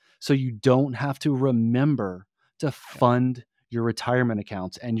habit. So you don't have to remember to fund your retirement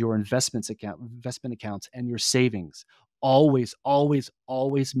accounts and your investment accounts and your savings. Always, always,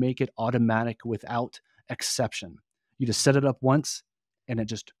 always make it automatic without exception. You just set it up once and it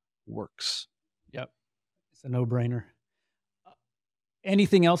just works. Yep. It's a no-brainer.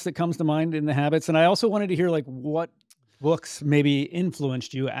 Anything else that comes to mind in the habits? And I also wanted to hear like what books maybe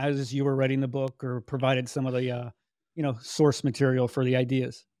influenced you as you were writing the book or provided some of the, source material for the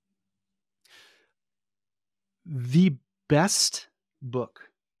ideas. The best book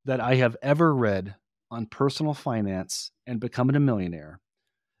that I have ever read on personal finance and becoming a millionaire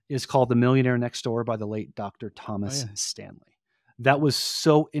is called The Millionaire Next Door by the late Dr. Thomas Stanley. That was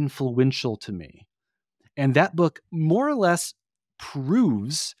so influential to me. And that book more or less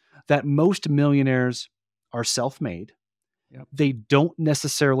proves that most millionaires are self-made. Yep. They don't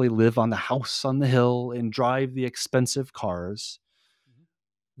necessarily live on the house on the hill and drive the expensive cars.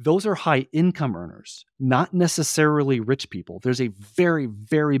 Those are high income earners, not necessarily rich people. There's a very,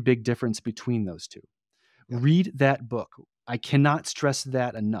 very big difference between those two. Read that book. I cannot stress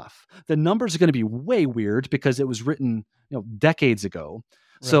that enough. The numbers are going to be way weird because it was written, decades ago.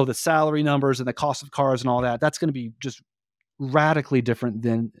 Right. So the salary numbers and the cost of cars and all that, that's going to be just radically different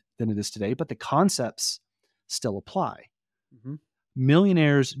than it is today. But the concepts still apply. Mm-hmm.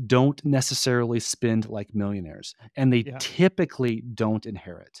 Millionaires don't necessarily spend like millionaires, and they typically don't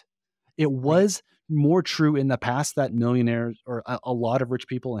inherit. It was more true in the past that millionaires or a lot of rich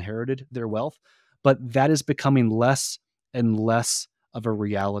people inherited their wealth, but that is becoming less and less of a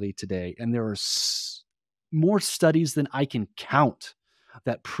reality today. And there are more studies than I can count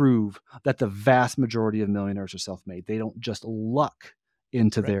that prove that the vast majority of millionaires are self-made. They don't just luck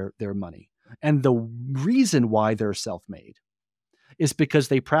into their money. And the reason why they're self-made is because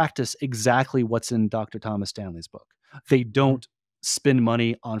they practice exactly what's in Dr. Thomas Stanley's book. They don't spend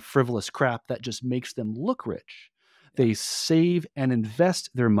money on frivolous crap that just makes them look rich. They save and invest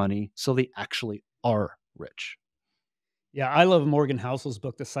their money so they actually are rich. Yeah, I love Morgan Housel's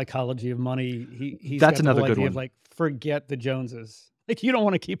book, The Psychology of Money. He's That's got the another whole good idea one. Of like, forget the Joneses. Like, you don't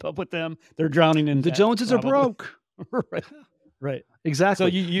want to keep up with them. They're drowning in the debt, Joneses probably. are broke. Right. Exactly. So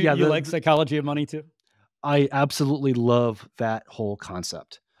you like Psychology of Money too? I absolutely love that whole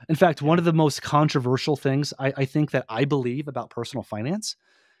concept. In fact, one of the most controversial things I think that I believe about personal finance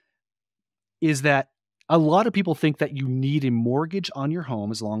is that a lot of people think that you need a mortgage on your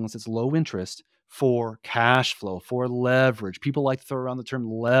home as long as it's low interest for cash flow, for leverage. People like to throw around the term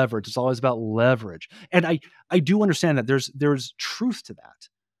leverage. It's always about leverage. And I do understand that there's truth to that.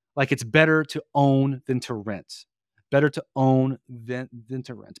 Like it's better to own than to rent. Better to own than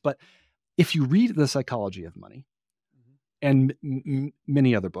to rent. But if you read The Psychology of Money and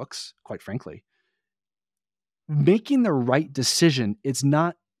many other books, quite frankly, making the right decision is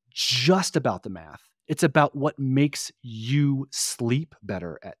not just about the math. It's about what makes you sleep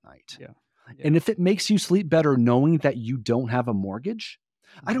better at night. Yeah. And if it makes you sleep better knowing that you don't have a mortgage,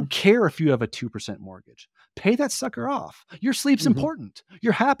 I don't care if you have a 2% mortgage. Pay that sucker off. Your sleep's important.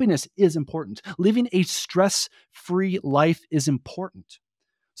 Your happiness is important. Living a stress-free life is important.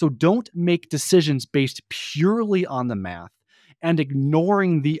 So don't make decisions based purely on the math and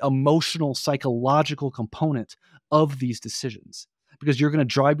ignoring the emotional, psychological component of these decisions, because you're going to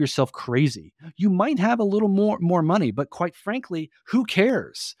drive yourself crazy. You might have a little more money, but quite frankly, who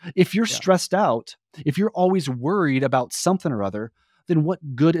cares? If you're stressed out, if you're always worried about something or other, then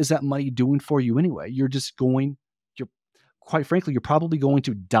what good is that money doing for you anyway? Quite frankly, you're probably going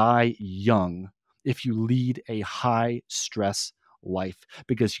to die young if you lead a high stress life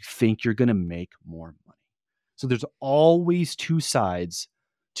because you think you're going to make more money. So there's always two sides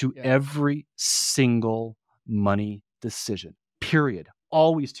to every single money decision, period.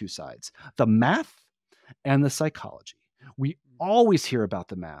 Always two sides, the math and the psychology. We always hear about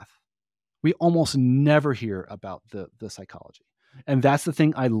the math. We almost never hear about the psychology. And that's the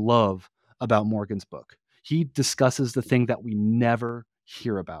thing I love about Morgan's book. He discusses the thing that we never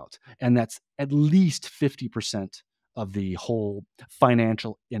hear about. And that's at least 50% of the whole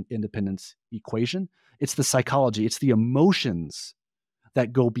financial independence equation. It's the psychology. It's the emotions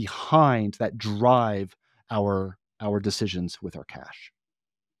that go behind, that drive our decisions with our cash.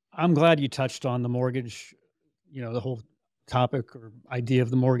 I'm glad you touched on the mortgage, the whole topic or idea of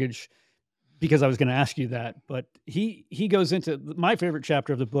the mortgage, because I was going to ask you that. But he goes into my favorite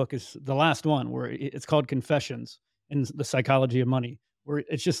chapter of the book is the last one, where it's called Confessions in the Psychology of Money, where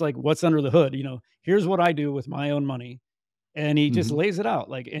it's just like, what's under the hood? Here's what I do with my own money. And he just Mhm. lays it out,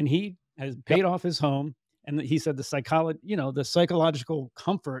 like, and he has Yep. paid off his home. And he said the psychological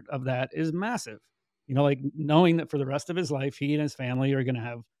comfort of that is massive. Like knowing that for the rest of his life, he and his family are going to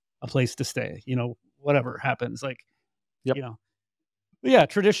have a place to stay, whatever happens. Like, Yep. But yeah,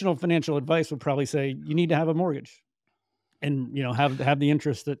 traditional financial advice would probably say you need to have a mortgage and, have the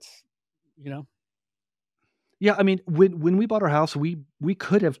interest that's, you know, Yeah, I mean, when we bought our house, we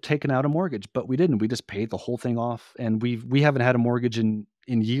could have taken out a mortgage, but we didn't. We just paid the whole thing off, and we haven't had a mortgage in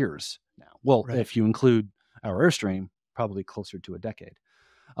years now. Well, right. if you include our Airstream, probably closer to a decade.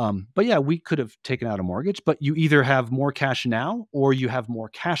 But yeah, we could have taken out a mortgage, but you either have more cash now or you have more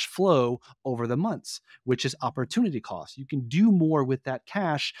cash flow over the months, which is opportunity cost. You can do more with that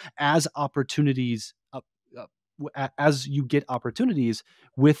cash as opportunities as you get opportunities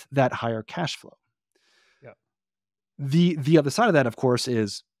with that higher cash flow. Yeah. The other side of that, of course,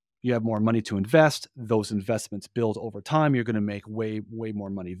 is you have more money to invest. Those investments build over time. You're going to make way more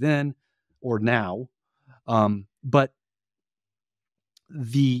money then or now. But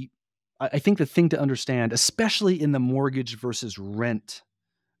I think the thing to understand, especially in the mortgage versus rent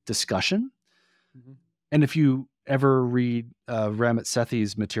discussion, Mhm. and if you ever read Ramit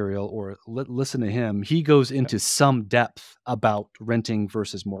Sethi's material or listen to him, he goes into some depth about renting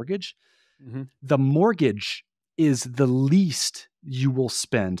versus mortgage. Mhm. The mortgage is the least you will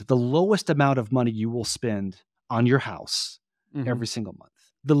spend, the lowest amount of money you will spend on your house Mhm. every single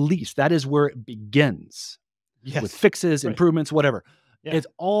month. The least. That is where it begins. Yes. With fixes, Right. improvements, whatever. Yeah. It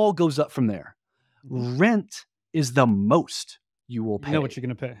all goes up from there. Mhm. Rent is the most you will You pay know what you're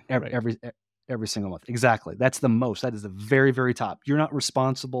going to pay. Right. every single month. Exactly. That's the most. That is the very, very top. You're not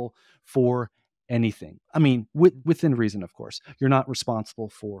responsible for anything. I mean, within reason, of course. You're not responsible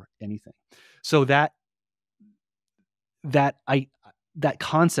for anything. So that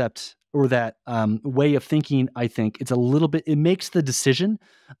concept or that way of thinking, I think it makes the decision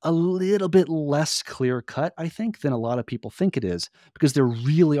a little bit less clear cut, I think, than a lot of people think it is, because there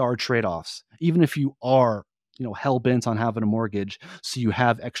really are trade-offs. Even if you are, hell bent on having a mortgage, so you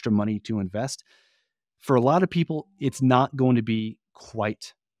have extra money to invest, for a lot of people, it's not going to be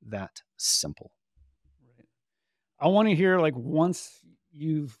quite that simple. Right. I want to hear, like, once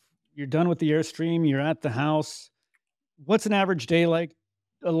you're done with the Airstream, you're at the house. What's an average day like?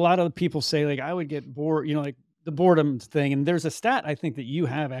 A lot of people say, like, I would get bored, like the boredom thing. And there's a stat I think that you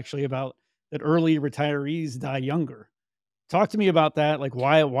have actually about that early retirees die younger. Talk to me about that. Like,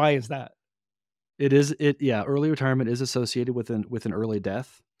 why is that? Yeah, early retirement is associated with an early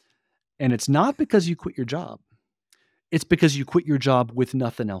death. And it's not because you quit your job. It's because you quit your job with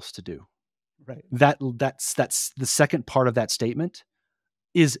nothing else to do. Right. That's the second part of that statement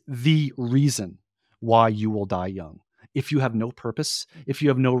is the reason why you will die young. If you have no purpose, if you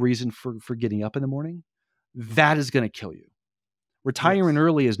have no reason for getting up in the morning, that is going to kill you. Retiring Yes.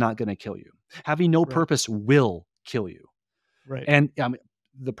 early is not going to kill you. Having no Right. purpose will kill you. Right. And I mean,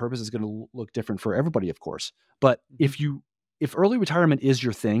 the purpose is going to look different for everybody, of course. But Mhm. if early retirement is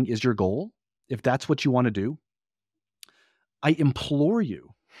your thing, is your goal, if that's what you want to do, I implore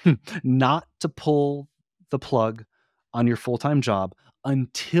you not to pull the plug on your full-time job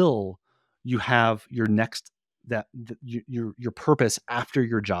until you have your your purpose after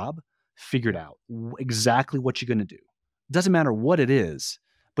your job figured Yeah. out, exactly what you're going to do. Doesn't matter what it is,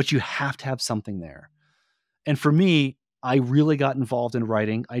 but you have to have something there. And for me, I really got involved in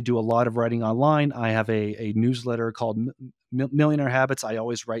writing. I do a lot of writing online. I have a newsletter called Millionaire Habits. I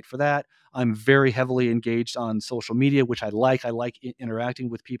always write for that. I'm very heavily engaged on social media, which I like. I like interacting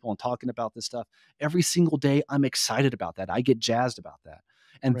with people and talking about this stuff. Every single day, I'm excited about that. I get jazzed about that.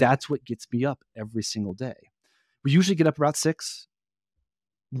 And Right. that's what gets me up every single day. We usually get up about 6,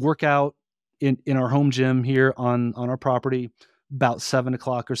 work out in our home gym here on our property, about 7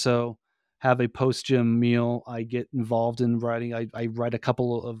 o'clock or so, have a post gym meal. I get involved in writing. I write a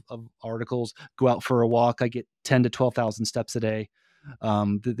couple of articles, go out for a walk. I get 10 to 12,000 steps a day.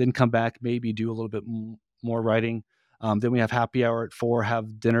 Then come back, maybe do a little bit more writing. Then we have happy hour at 4,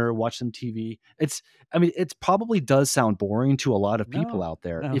 have dinner, watch some TV. It probably does sound boring to a lot of people out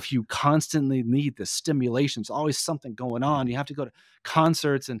there. No. If you constantly need the stimulation, there's always something going on. You have to go to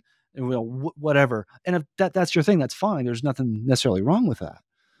concerts and whatever. And if that's your thing, that's fine. There's nothing necessarily wrong with that.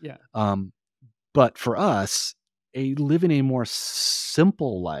 Yeah. But for us, living a more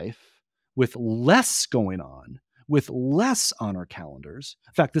simple life with less going on, with less on our calendars.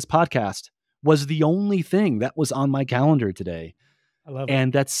 In fact, this podcast was the only thing that was on my calendar today. I love it.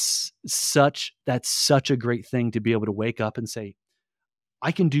 And that's such a great thing to be able to wake up and say,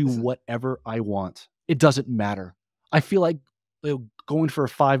 I can do whatever I want. It doesn't matter. I feel like Going for a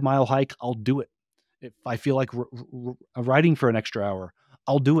 5-mile hike, I'll do it. If I feel like riding for an extra hour,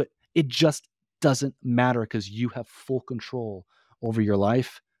 I'll do it. It just doesn't matter because you have full control over your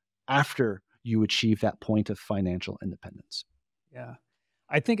life after you achieve that point of financial independence. Yeah.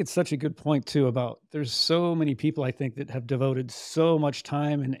 I think it's such a good point too about there's so many people I think that have devoted so much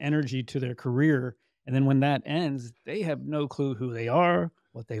time and energy to their career. And then when that ends, they have no clue who they are,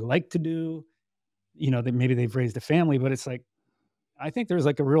 what they like to do. Maybe they've raised a family, but it's like, I think there's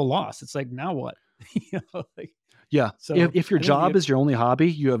like a real loss. It's like, now what? Like, Yeah. so If your I think job is your only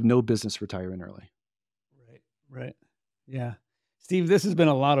hobby, you have no business retiring early. right, right. Yeah. Steve, this has been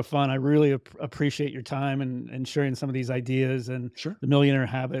a lot of fun. I really appreciate your time and sharing some of these ideas and Sure. the Millionaire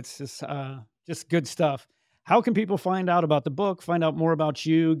Habits. Just good stuff. How can people find out about the book, find out more about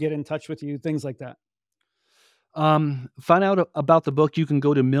you, get in touch with you, things like that? Find out about the book. You can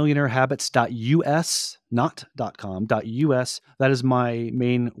go to millionairehabits.us, not .com, .us. That is my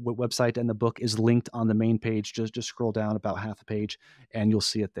main website, and the book is linked on the main page. Just scroll down about half a page, and you'll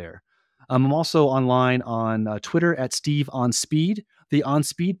see it there. I'm also online on Twitter at Steve on Speed. The on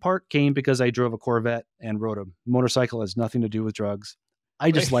speed part came because I drove a Corvette and rode a motorcycle. It has nothing to do with drugs.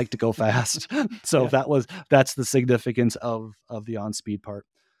 I just Right. like to go fast. So Yeah. that's the significance of the on speed part.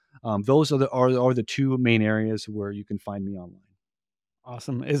 Those are the two main areas where you can find me online.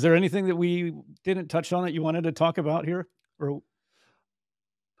 Awesome. Is there anything that we didn't touch on that you wanted to talk about here? Or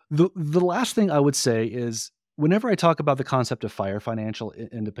The last thing I would say is whenever I talk about the concept of FIRE, financial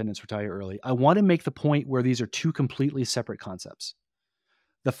independence, retire early, I want to make the point where these are two completely separate concepts.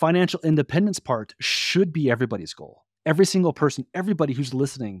 The financial independence part should be everybody's goal. Every single person, everybody who's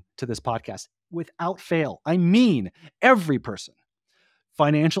listening to this podcast, without fail, I mean every person.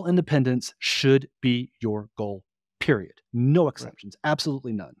 Financial independence should be your goal, period. No right. exceptions,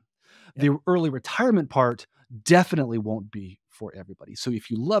 absolutely none. Yep. The early retirement part definitely won't be for everybody. So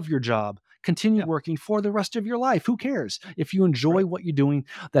if you love your job, continue Yeah. working for the rest of your life. Who cares? If you enjoy Right. what you're doing,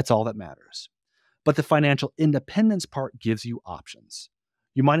 that's all that matters. But the financial independence part gives you options.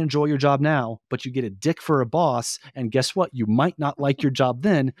 You might enjoy your job now, but you get a dick for a boss. And guess what? You might not like your job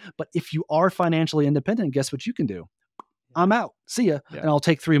then. But if you are financially independent, guess what you can do? I'm out. See ya. Yeah. And I'll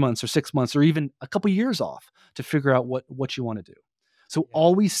take 3 months or 6 months or even a couple years off to figure out what you want to do. So Yeah.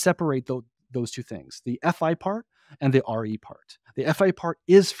 always separate those two things, the FI part and the RE part. The FI part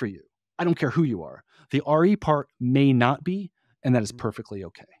is for you. I don't care who you are. The RE part may not be, and that is Mhm. perfectly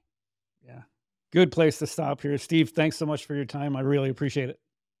okay. Yeah. Good place to stop here. Steve, thanks so much for your time. I really appreciate it.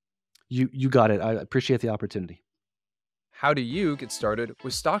 You got it. I appreciate the opportunity. How do you get started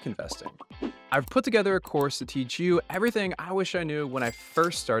with stock investing? I've put together a course to teach you everything I wish I knew when I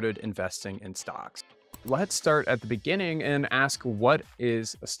first started investing in stocks. Let's start at the beginning and ask, what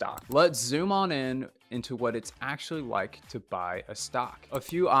is a stock? Let's zoom on into what it's actually like to buy a stock. A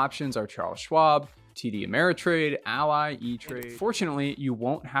few options are Charles Schwab, TD Ameritrade, Ally, E-Trade. Fortunately, you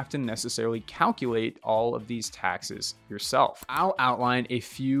won't have to necessarily calculate all of these taxes yourself. I'll outline a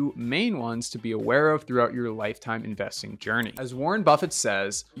few main ones to be aware of throughout your lifetime investing journey. As Warren Buffett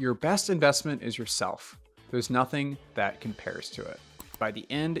says, your best investment is yourself. There's nothing that compares to it. By the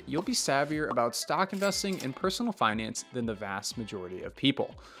end, you'll be savvier about stock investing and personal finance than the vast majority of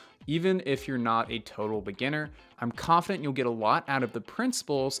people. Even if you're not a total beginner, I'm confident you'll get a lot out of the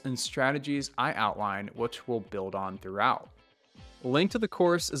principles and strategies I outline, which we'll build on throughout. A link to the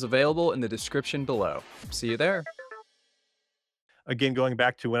course is available in the description below. See you there. Again, going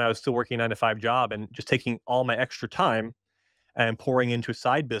back to when I was still working a 9-to-5 job and just taking all my extra time and pouring into a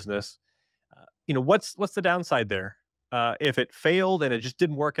side business, what's the downside there? If it failed and it just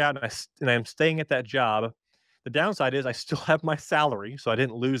didn't work out and I'm staying at that job, the downside is I still have my salary, so I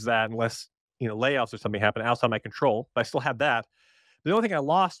didn't lose that unless, layoffs or something happened outside my control, but I still have that. The only thing I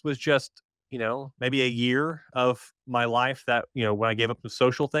lost was just, maybe a year of my life that, when I gave up the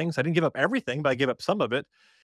social things. I didn't give up everything, but I gave up some of it.